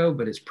 years ago,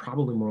 but it's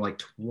probably more like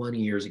 20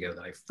 years ago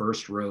that I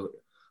first wrote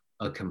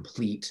a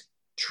complete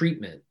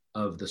treatment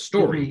of the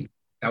story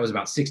that was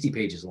about 60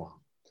 pages long.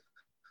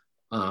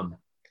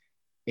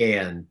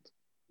 And,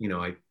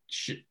 I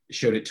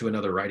showed it to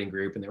another writing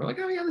group and they were like,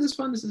 oh yeah, this is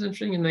fun. This is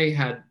interesting. And they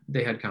had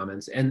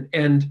comments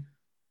and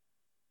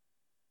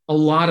a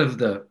lot of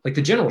the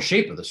general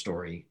shape of the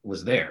story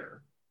was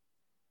there.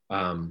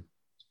 And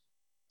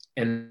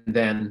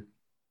then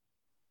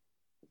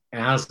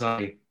as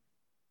I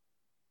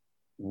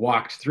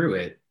walked through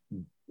it,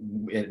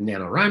 at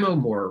NaNoWriMo,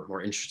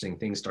 more interesting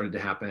things started to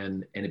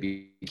happen, and it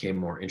became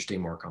more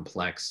interesting, more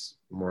complex,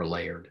 more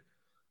layered.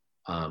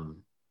 And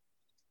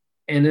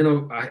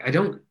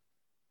then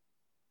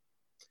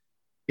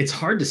it's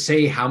hard to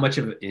say how much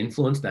of an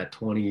influence that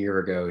 20-year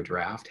ago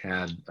draft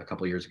had a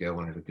couple of years ago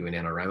when I was doing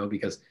NaNoWriMo,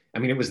 because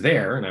it was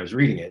there and I was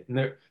reading it, and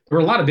there were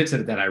a lot of bits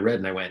of it that I read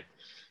and I went,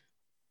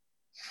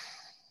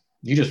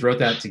 you just wrote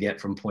that to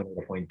get from point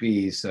A to point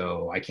B,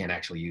 so I can't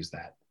actually use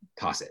that.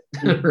 Toss it,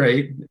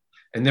 right?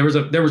 And there was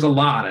a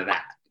lot of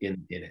that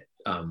in it.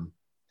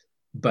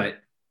 But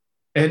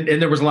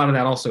there was a lot of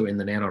that also in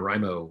the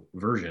NaNoWriMo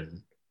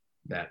version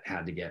that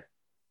had to get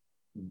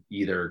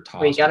either tossed.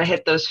 Well, you got to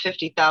hit those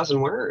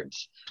 50,000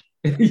 words.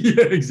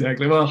 Yeah,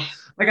 exactly. Well,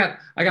 I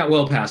got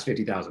well past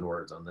 50,000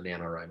 words on the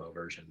NaNoWriMo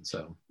version.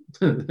 So,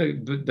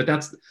 but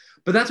that's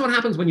what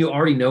happens when you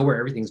already know where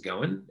everything's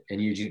going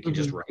and you can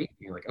just write.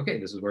 You're like, okay,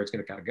 this is where it's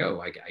going to kind of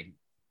go.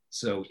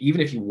 So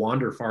even if you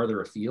wander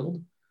farther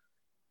afield,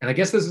 and I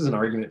guess this is an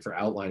argument for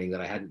outlining that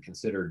I hadn't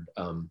considered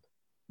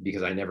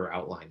because I never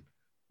outline.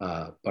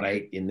 But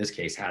I, in this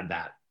case, had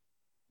that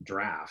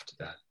draft,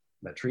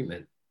 that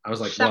treatment. I was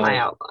like,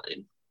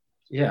 semi-outline.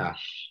 Yeah.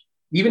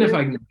 Even if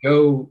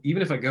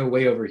I go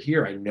way over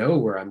here, I know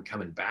where I'm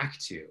coming back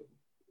to.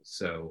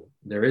 So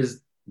there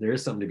is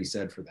something to be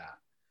said for that.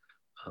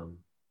 And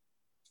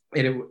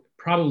it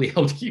probably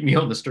helped keep me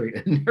on the straight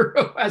and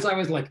narrow as I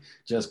was like,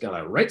 just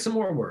gotta write some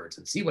more words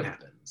and see what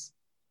happens.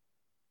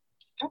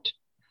 Gotcha.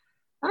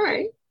 All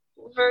right,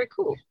 very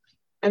cool.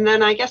 And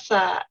then I guess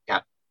I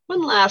got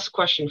one last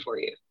question for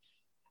you.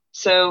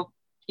 So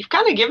you've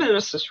kind of given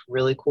us this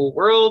really cool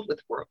world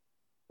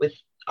with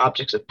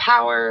objects of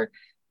power,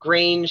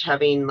 Grange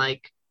having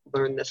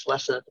learned this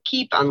lesson at the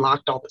keep,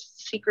 unlocked all the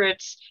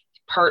secrets,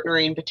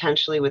 partnering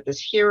potentially with this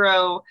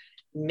hero,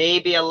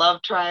 maybe a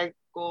love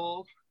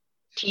triangle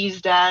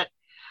teased at.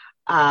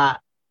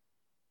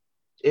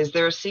 Is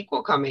there a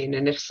sequel coming?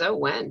 And if so,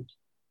 when?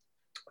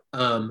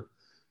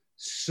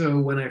 So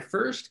when I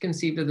first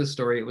conceived of the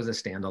story, it was a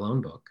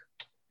standalone book.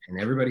 And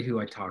everybody who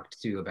I talked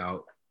to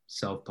about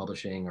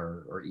self-publishing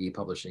or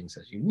e-publishing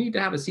says, you need to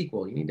have a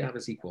sequel. You need to have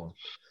a sequel.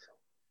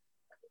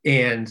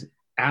 And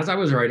as I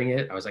was writing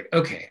it, I was like,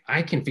 okay,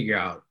 I can figure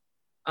out,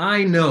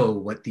 I know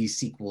what these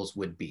sequels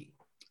would be.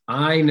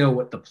 I know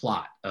what the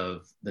plot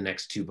of the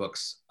next two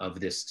books of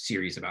this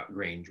series about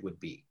Grange would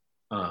be.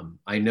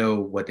 I know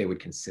what they would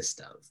consist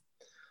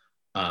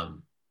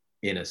of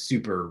in a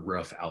super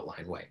rough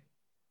outline way.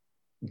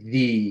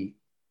 The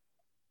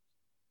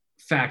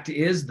fact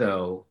is,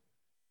 though,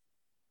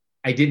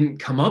 I didn't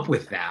come up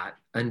with that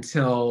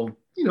until,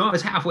 I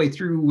was halfway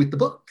through with the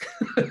book.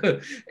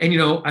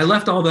 And, I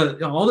left all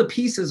the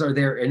pieces are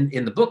there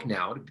in the book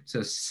now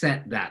to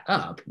set that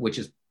up, which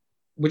is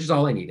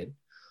all I needed.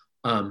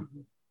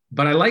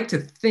 But I like to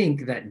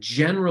think that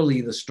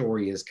generally the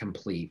story is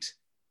complete.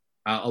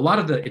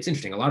 It's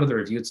interesting. A lot of the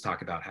reviews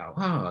talk about how,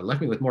 it left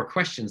me with more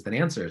questions than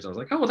answers. I was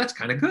like, oh, well, that's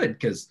kind of good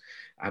because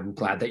I'm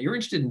glad that you're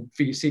interested in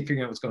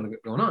figuring out what's going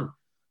on.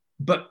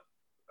 But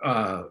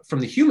from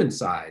the human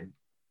side,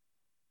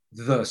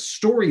 the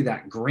story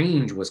that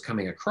Grange was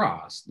coming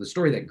across, the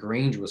story that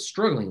Grange was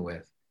struggling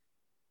with,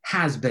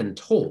 has been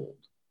told.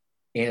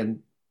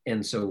 And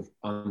so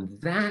on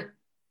that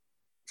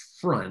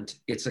front,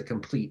 it's a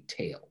complete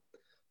tale.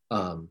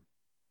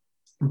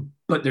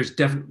 But there's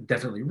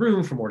definitely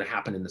room for more to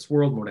happen in this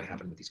world, more to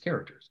happen with these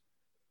characters.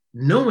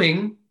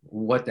 knowing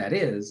what that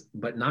is,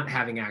 but not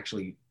having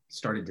actually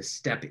started to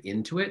step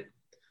into it.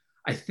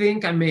 I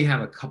think I may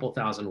have a couple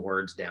thousand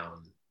words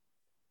down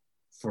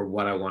for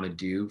what I want to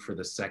do for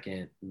the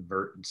second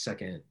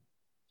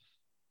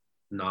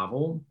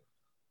novel.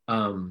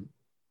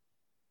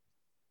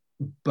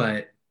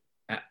 But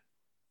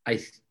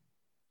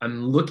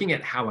I'm looking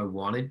at how I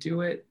want to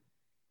do it,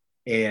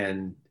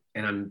 and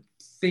I'm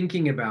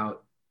thinking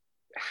about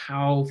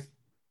how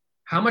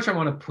much I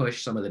want to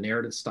push some of the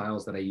narrative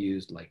styles that I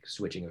used, like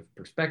switching of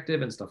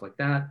perspective and stuff like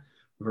that,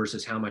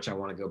 versus how much I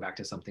want to go back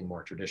to something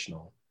more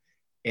traditional.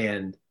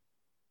 And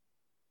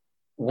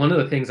one of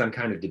the things I'm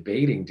kind of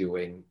debating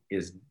doing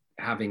is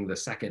having the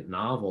second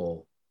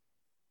novel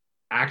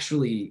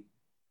actually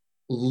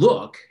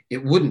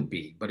it wouldn't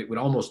be, but it would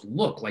almost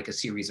look like a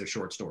series of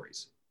short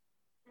stories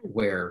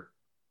where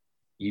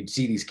you'd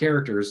see these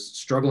characters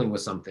struggling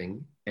with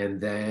something, and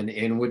then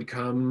in would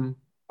come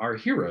our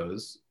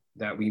heroes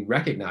that we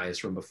recognize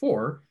from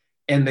before,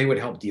 and they would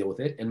help deal with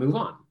it and move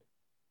on.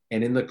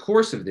 And in the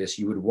course of this,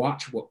 you would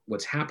watch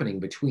what's happening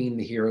between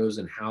the heroes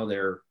and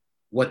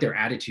what their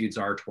attitudes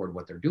are toward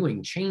what they're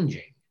doing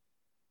changing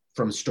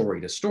from story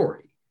to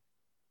story.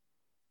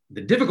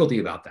 The difficulty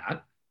about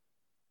that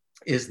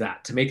is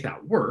that to make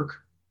that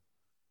work,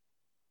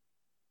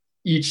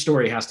 each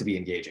story has to be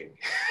engaging.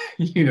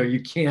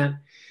 You can't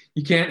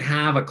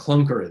have a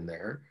clunker in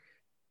there.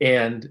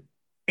 And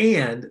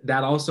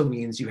that also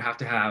means you have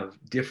to have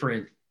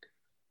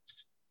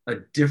a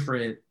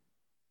different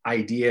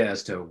idea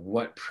as to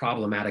what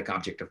problematic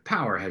object of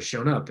power has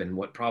shown up and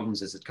what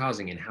problems is it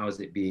causing and how is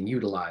it being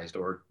utilized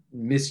or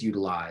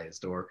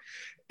misutilized,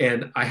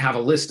 and I have a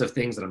list of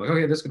things that I'm like,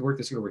 okay, this could work,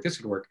 this could work, this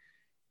could work.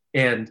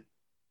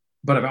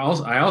 But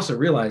I also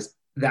realized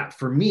that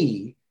for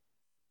me,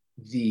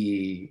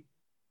 the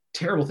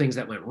terrible things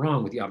that went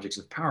wrong with the objects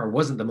of power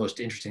wasn't the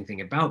most interesting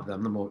thing about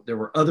them. There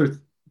were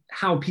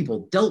how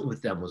people dealt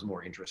with them was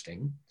more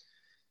interesting.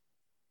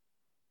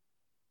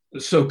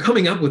 So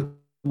coming up with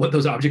what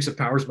those objects of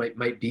powers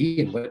might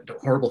be and what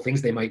horrible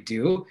things they might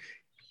do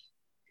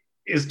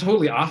is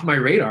totally off my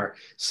radar.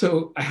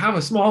 So I have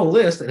a small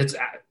list, and it's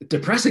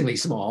depressingly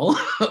small,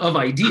 of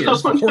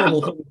ideas for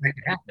horrible things that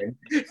could happen.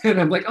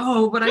 And I'm like,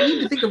 oh, but I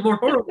need to think of more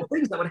horrible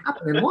things that would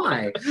happen and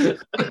why.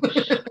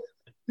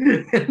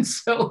 and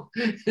so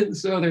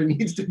there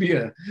needs to be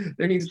a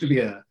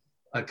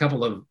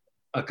couple of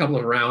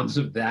rounds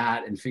of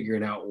that and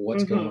figuring out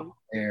what's going on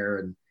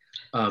there,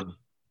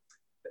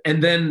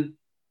 and then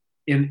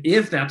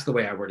if that's the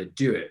way I were to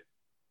do it,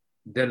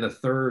 then the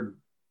third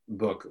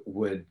book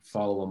would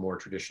follow a more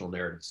traditional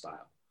narrative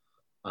style,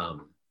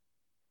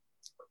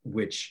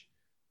 which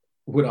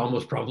would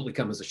almost probably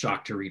come as a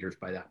shock to readers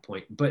by that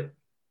point. But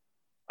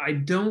I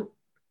don't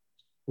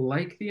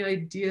like the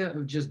idea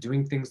of just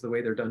doing things the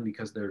way they're done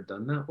because they're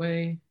done that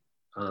way.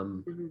 I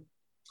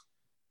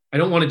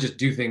don't want to just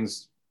do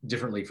things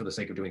differently for the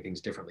sake of doing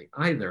things differently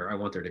either. I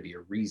want there to be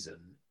a reason,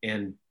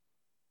 and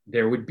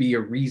there would be a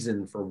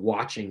reason for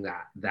watching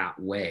that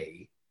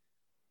way.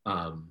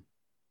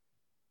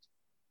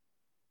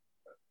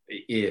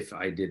 If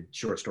I did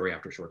short story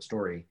after short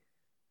story,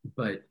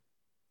 but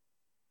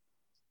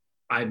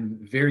I'm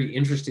very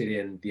interested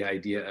in the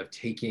idea of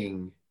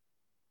taking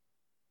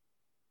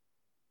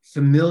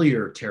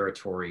familiar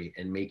territory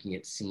and making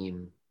it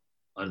seem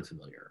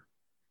unfamiliar.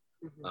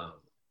 I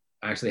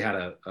actually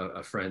had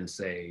a friend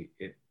say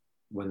it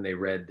when they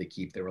read The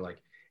Keep. They were like,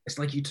 it's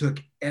like you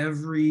took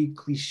every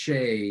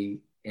cliche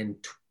and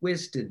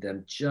twisted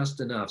them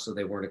just enough so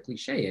they weren't a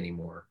cliche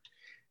anymore.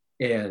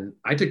 And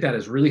I took that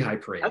as really high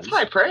praise. That's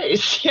high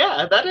praise.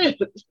 Yeah, that is.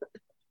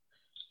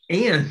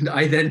 And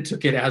I then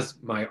took it as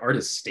my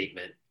artist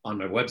statement on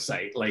my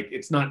website. Like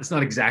it's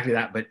not exactly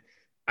that, but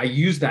I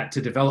used that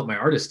to develop my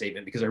artist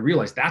statement because I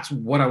realized that's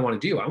what I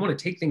want to do. I want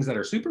to take things that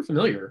are super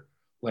familiar,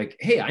 like,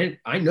 hey,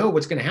 I know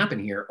what's going to happen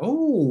here.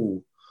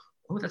 Oh,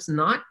 that's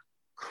not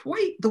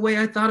quite the way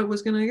I thought it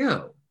was going to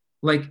go.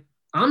 Like,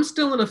 I'm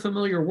still in a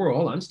familiar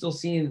world. I'm still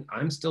seeing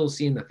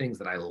the things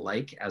that I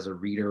like as a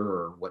reader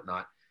or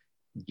whatnot.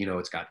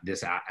 It's got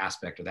this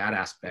aspect or that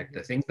aspect,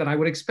 the things that I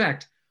would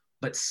expect,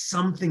 but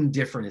something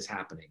different is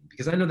happening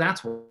because I know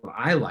that's what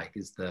I like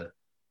is the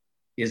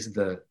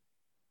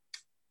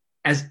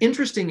as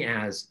interesting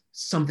as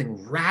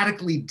something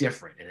radically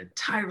different, an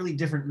entirely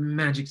different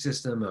magic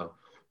system, a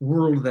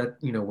world that,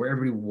 where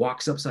everybody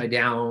walks upside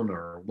down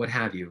or what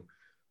have you.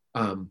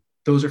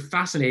 Those are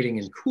fascinating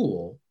and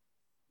cool,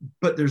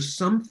 but there's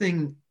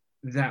something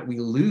that we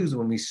lose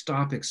when we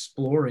stop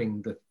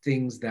exploring the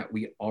things that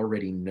we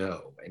already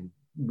know, and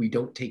we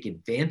don't take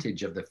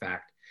advantage of the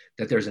fact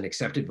that there's an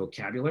accepted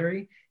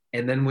vocabulary.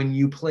 And then when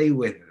you play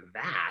with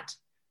that,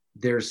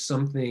 there's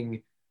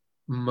something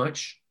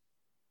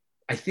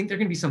I think there's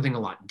going to be something a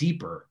lot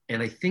deeper.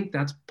 And I think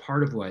that's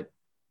part of what,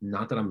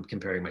 not that I'm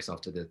comparing myself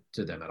to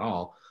them at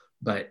all,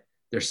 but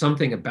there's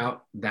something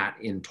about that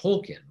in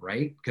Tolkien,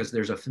 right? Because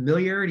there's a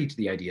familiarity to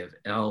the idea of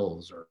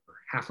elves or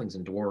halflings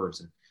and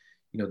dwarves. And,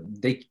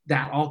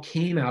 that all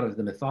came out of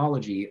the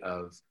mythology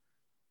of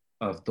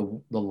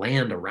the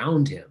land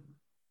around him.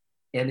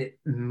 And it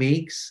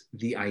makes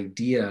the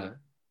idea,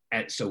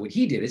 so what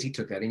he did is he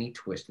took that and he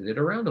twisted it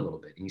around a little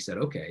bit. And he said,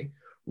 okay,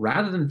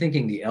 rather than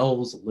thinking the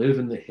elves live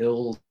in the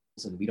hills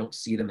and we don't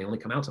see them, they only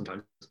come out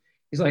sometimes.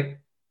 He's like,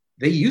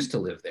 they used to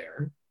live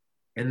there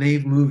and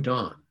they've moved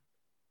on.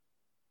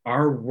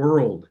 Our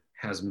world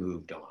has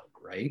moved on,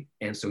 right?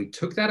 And so he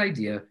took that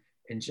idea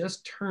and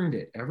just turned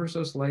it ever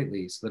so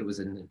slightly so that it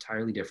was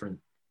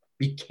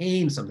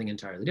became something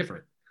entirely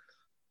different,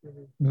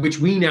 which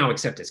we now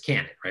accept as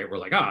canon, right? We're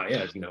like, oh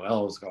yeah,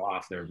 elves go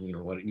off there,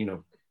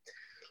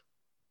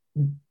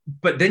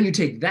 but then you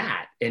take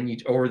that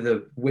or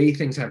the way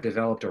things have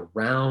developed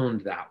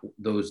around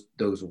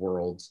those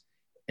worlds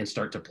and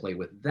start to play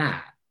with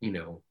that,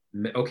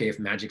 okay, if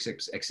magic's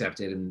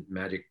accepted and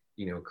magic,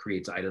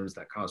 creates items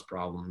that cause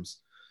problems,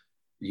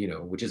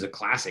 which is a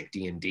classic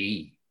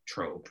D&D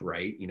trope,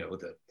 right?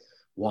 The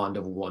wand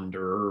of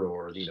wonder,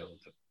 or, the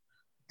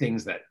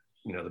things that,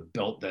 the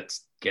belt that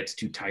gets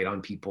too tight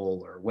on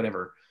people or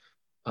whatever,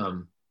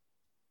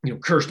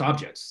 cursed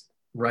objects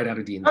right out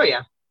of D&D. Oh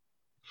yeah.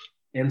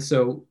 And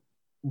so,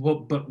 well,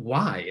 but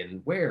why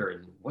and where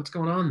and what's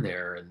going on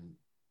there?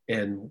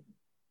 And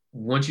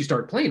once you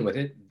start playing with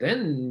it,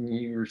 then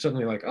you're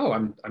suddenly like, oh,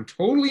 I'm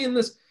totally in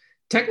this.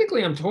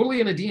 Technically, I'm totally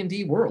in a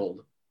D&D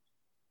world,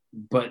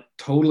 but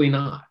totally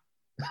not.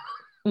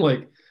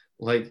 like,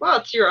 well,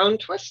 it's your own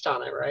twist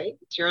on it, right?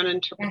 It's your own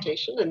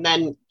interpretation, and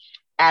then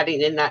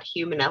adding in that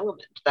human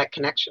element, that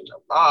connection, the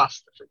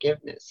loss, the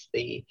forgiveness,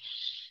 the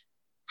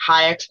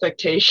high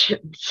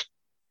expectations.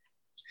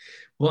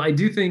 Well, I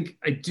do think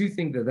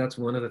that that's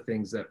one of the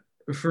things that,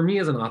 for me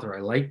as an author,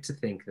 I like to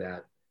think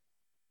that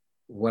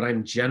what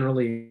I'm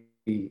generally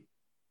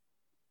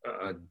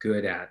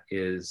good at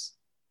is,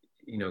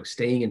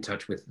 staying in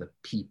touch with the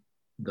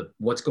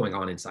what's going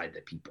on inside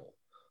the people.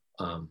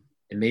 And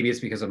maybe it's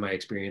because of my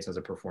experience as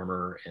a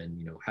performer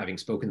and, having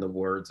spoken the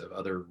words of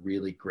other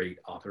really great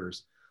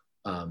authors,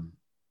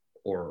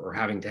 or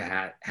having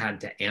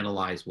had to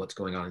analyze what's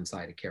going on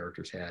inside a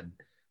character's head,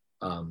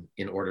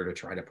 in order to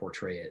try to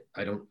portray it.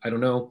 I don't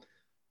know.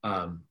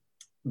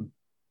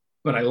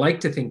 But I like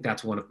to think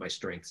that's one of my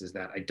strengths, is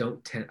that I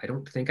don't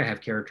think I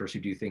have characters who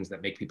do things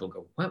that make people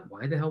go, what?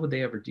 Why the hell would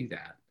they ever do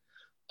that?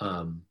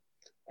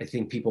 I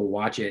think people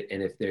watch it,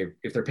 and if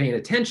they're paying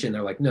attention,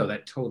 they're like, no,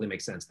 that totally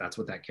makes sense. That's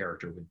what that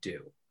character would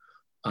do.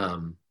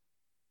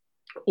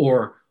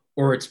 Or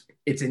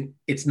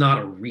it's not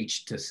a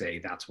reach to say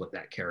that's what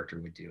that character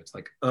would do. It's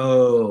like,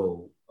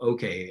 oh,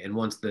 okay. And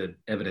once the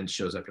evidence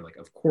shows up, you're like,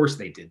 of course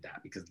they did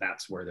that, because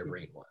that's where their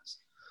brain was.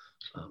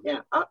 Yeah,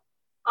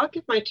 I'll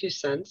give my 2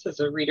 cents as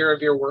a reader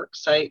of your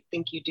works. I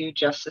think you do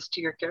justice to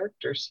your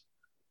characters.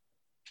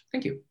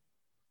 Thank you.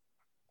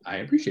 I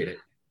appreciate it.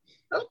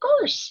 Of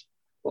course.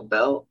 Well,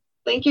 Bill,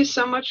 thank you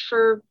so much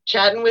for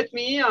chatting with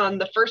me on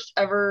the first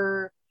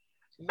ever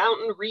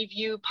Mountain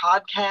Review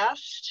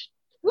podcast.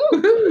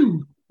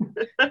 Woo!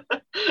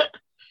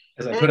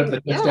 As I put up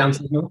the touchdown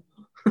signal.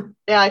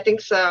 Yeah, I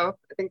think so.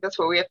 I think that's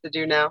what we have to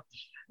do now.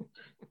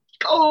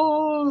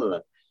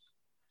 Goal!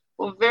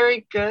 Well,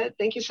 very good.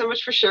 Thank you so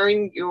much for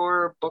sharing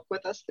your book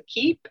with us, The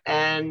Keep,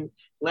 and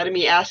letting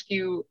me ask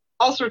you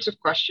all sorts of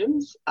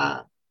questions.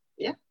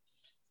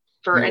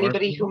 For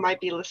anybody who might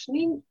be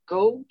listening,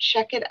 go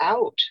check it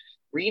out.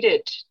 Read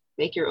it.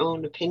 Make your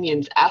own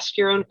opinions. Ask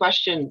your own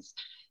questions.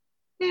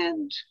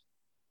 And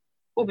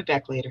we'll be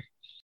back later.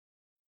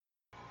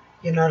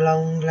 You no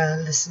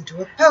longer listen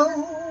to a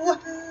podcast.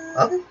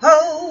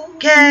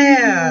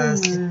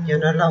 You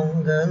no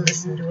longer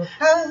listen to a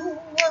podcast.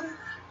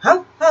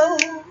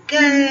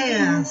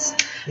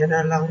 You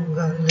no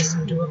longer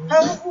listen to a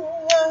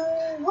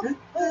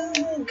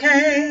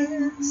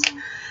podcast.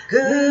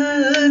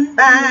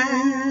 Goodbye,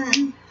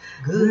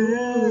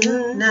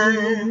 good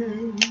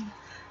night,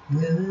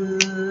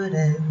 good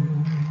and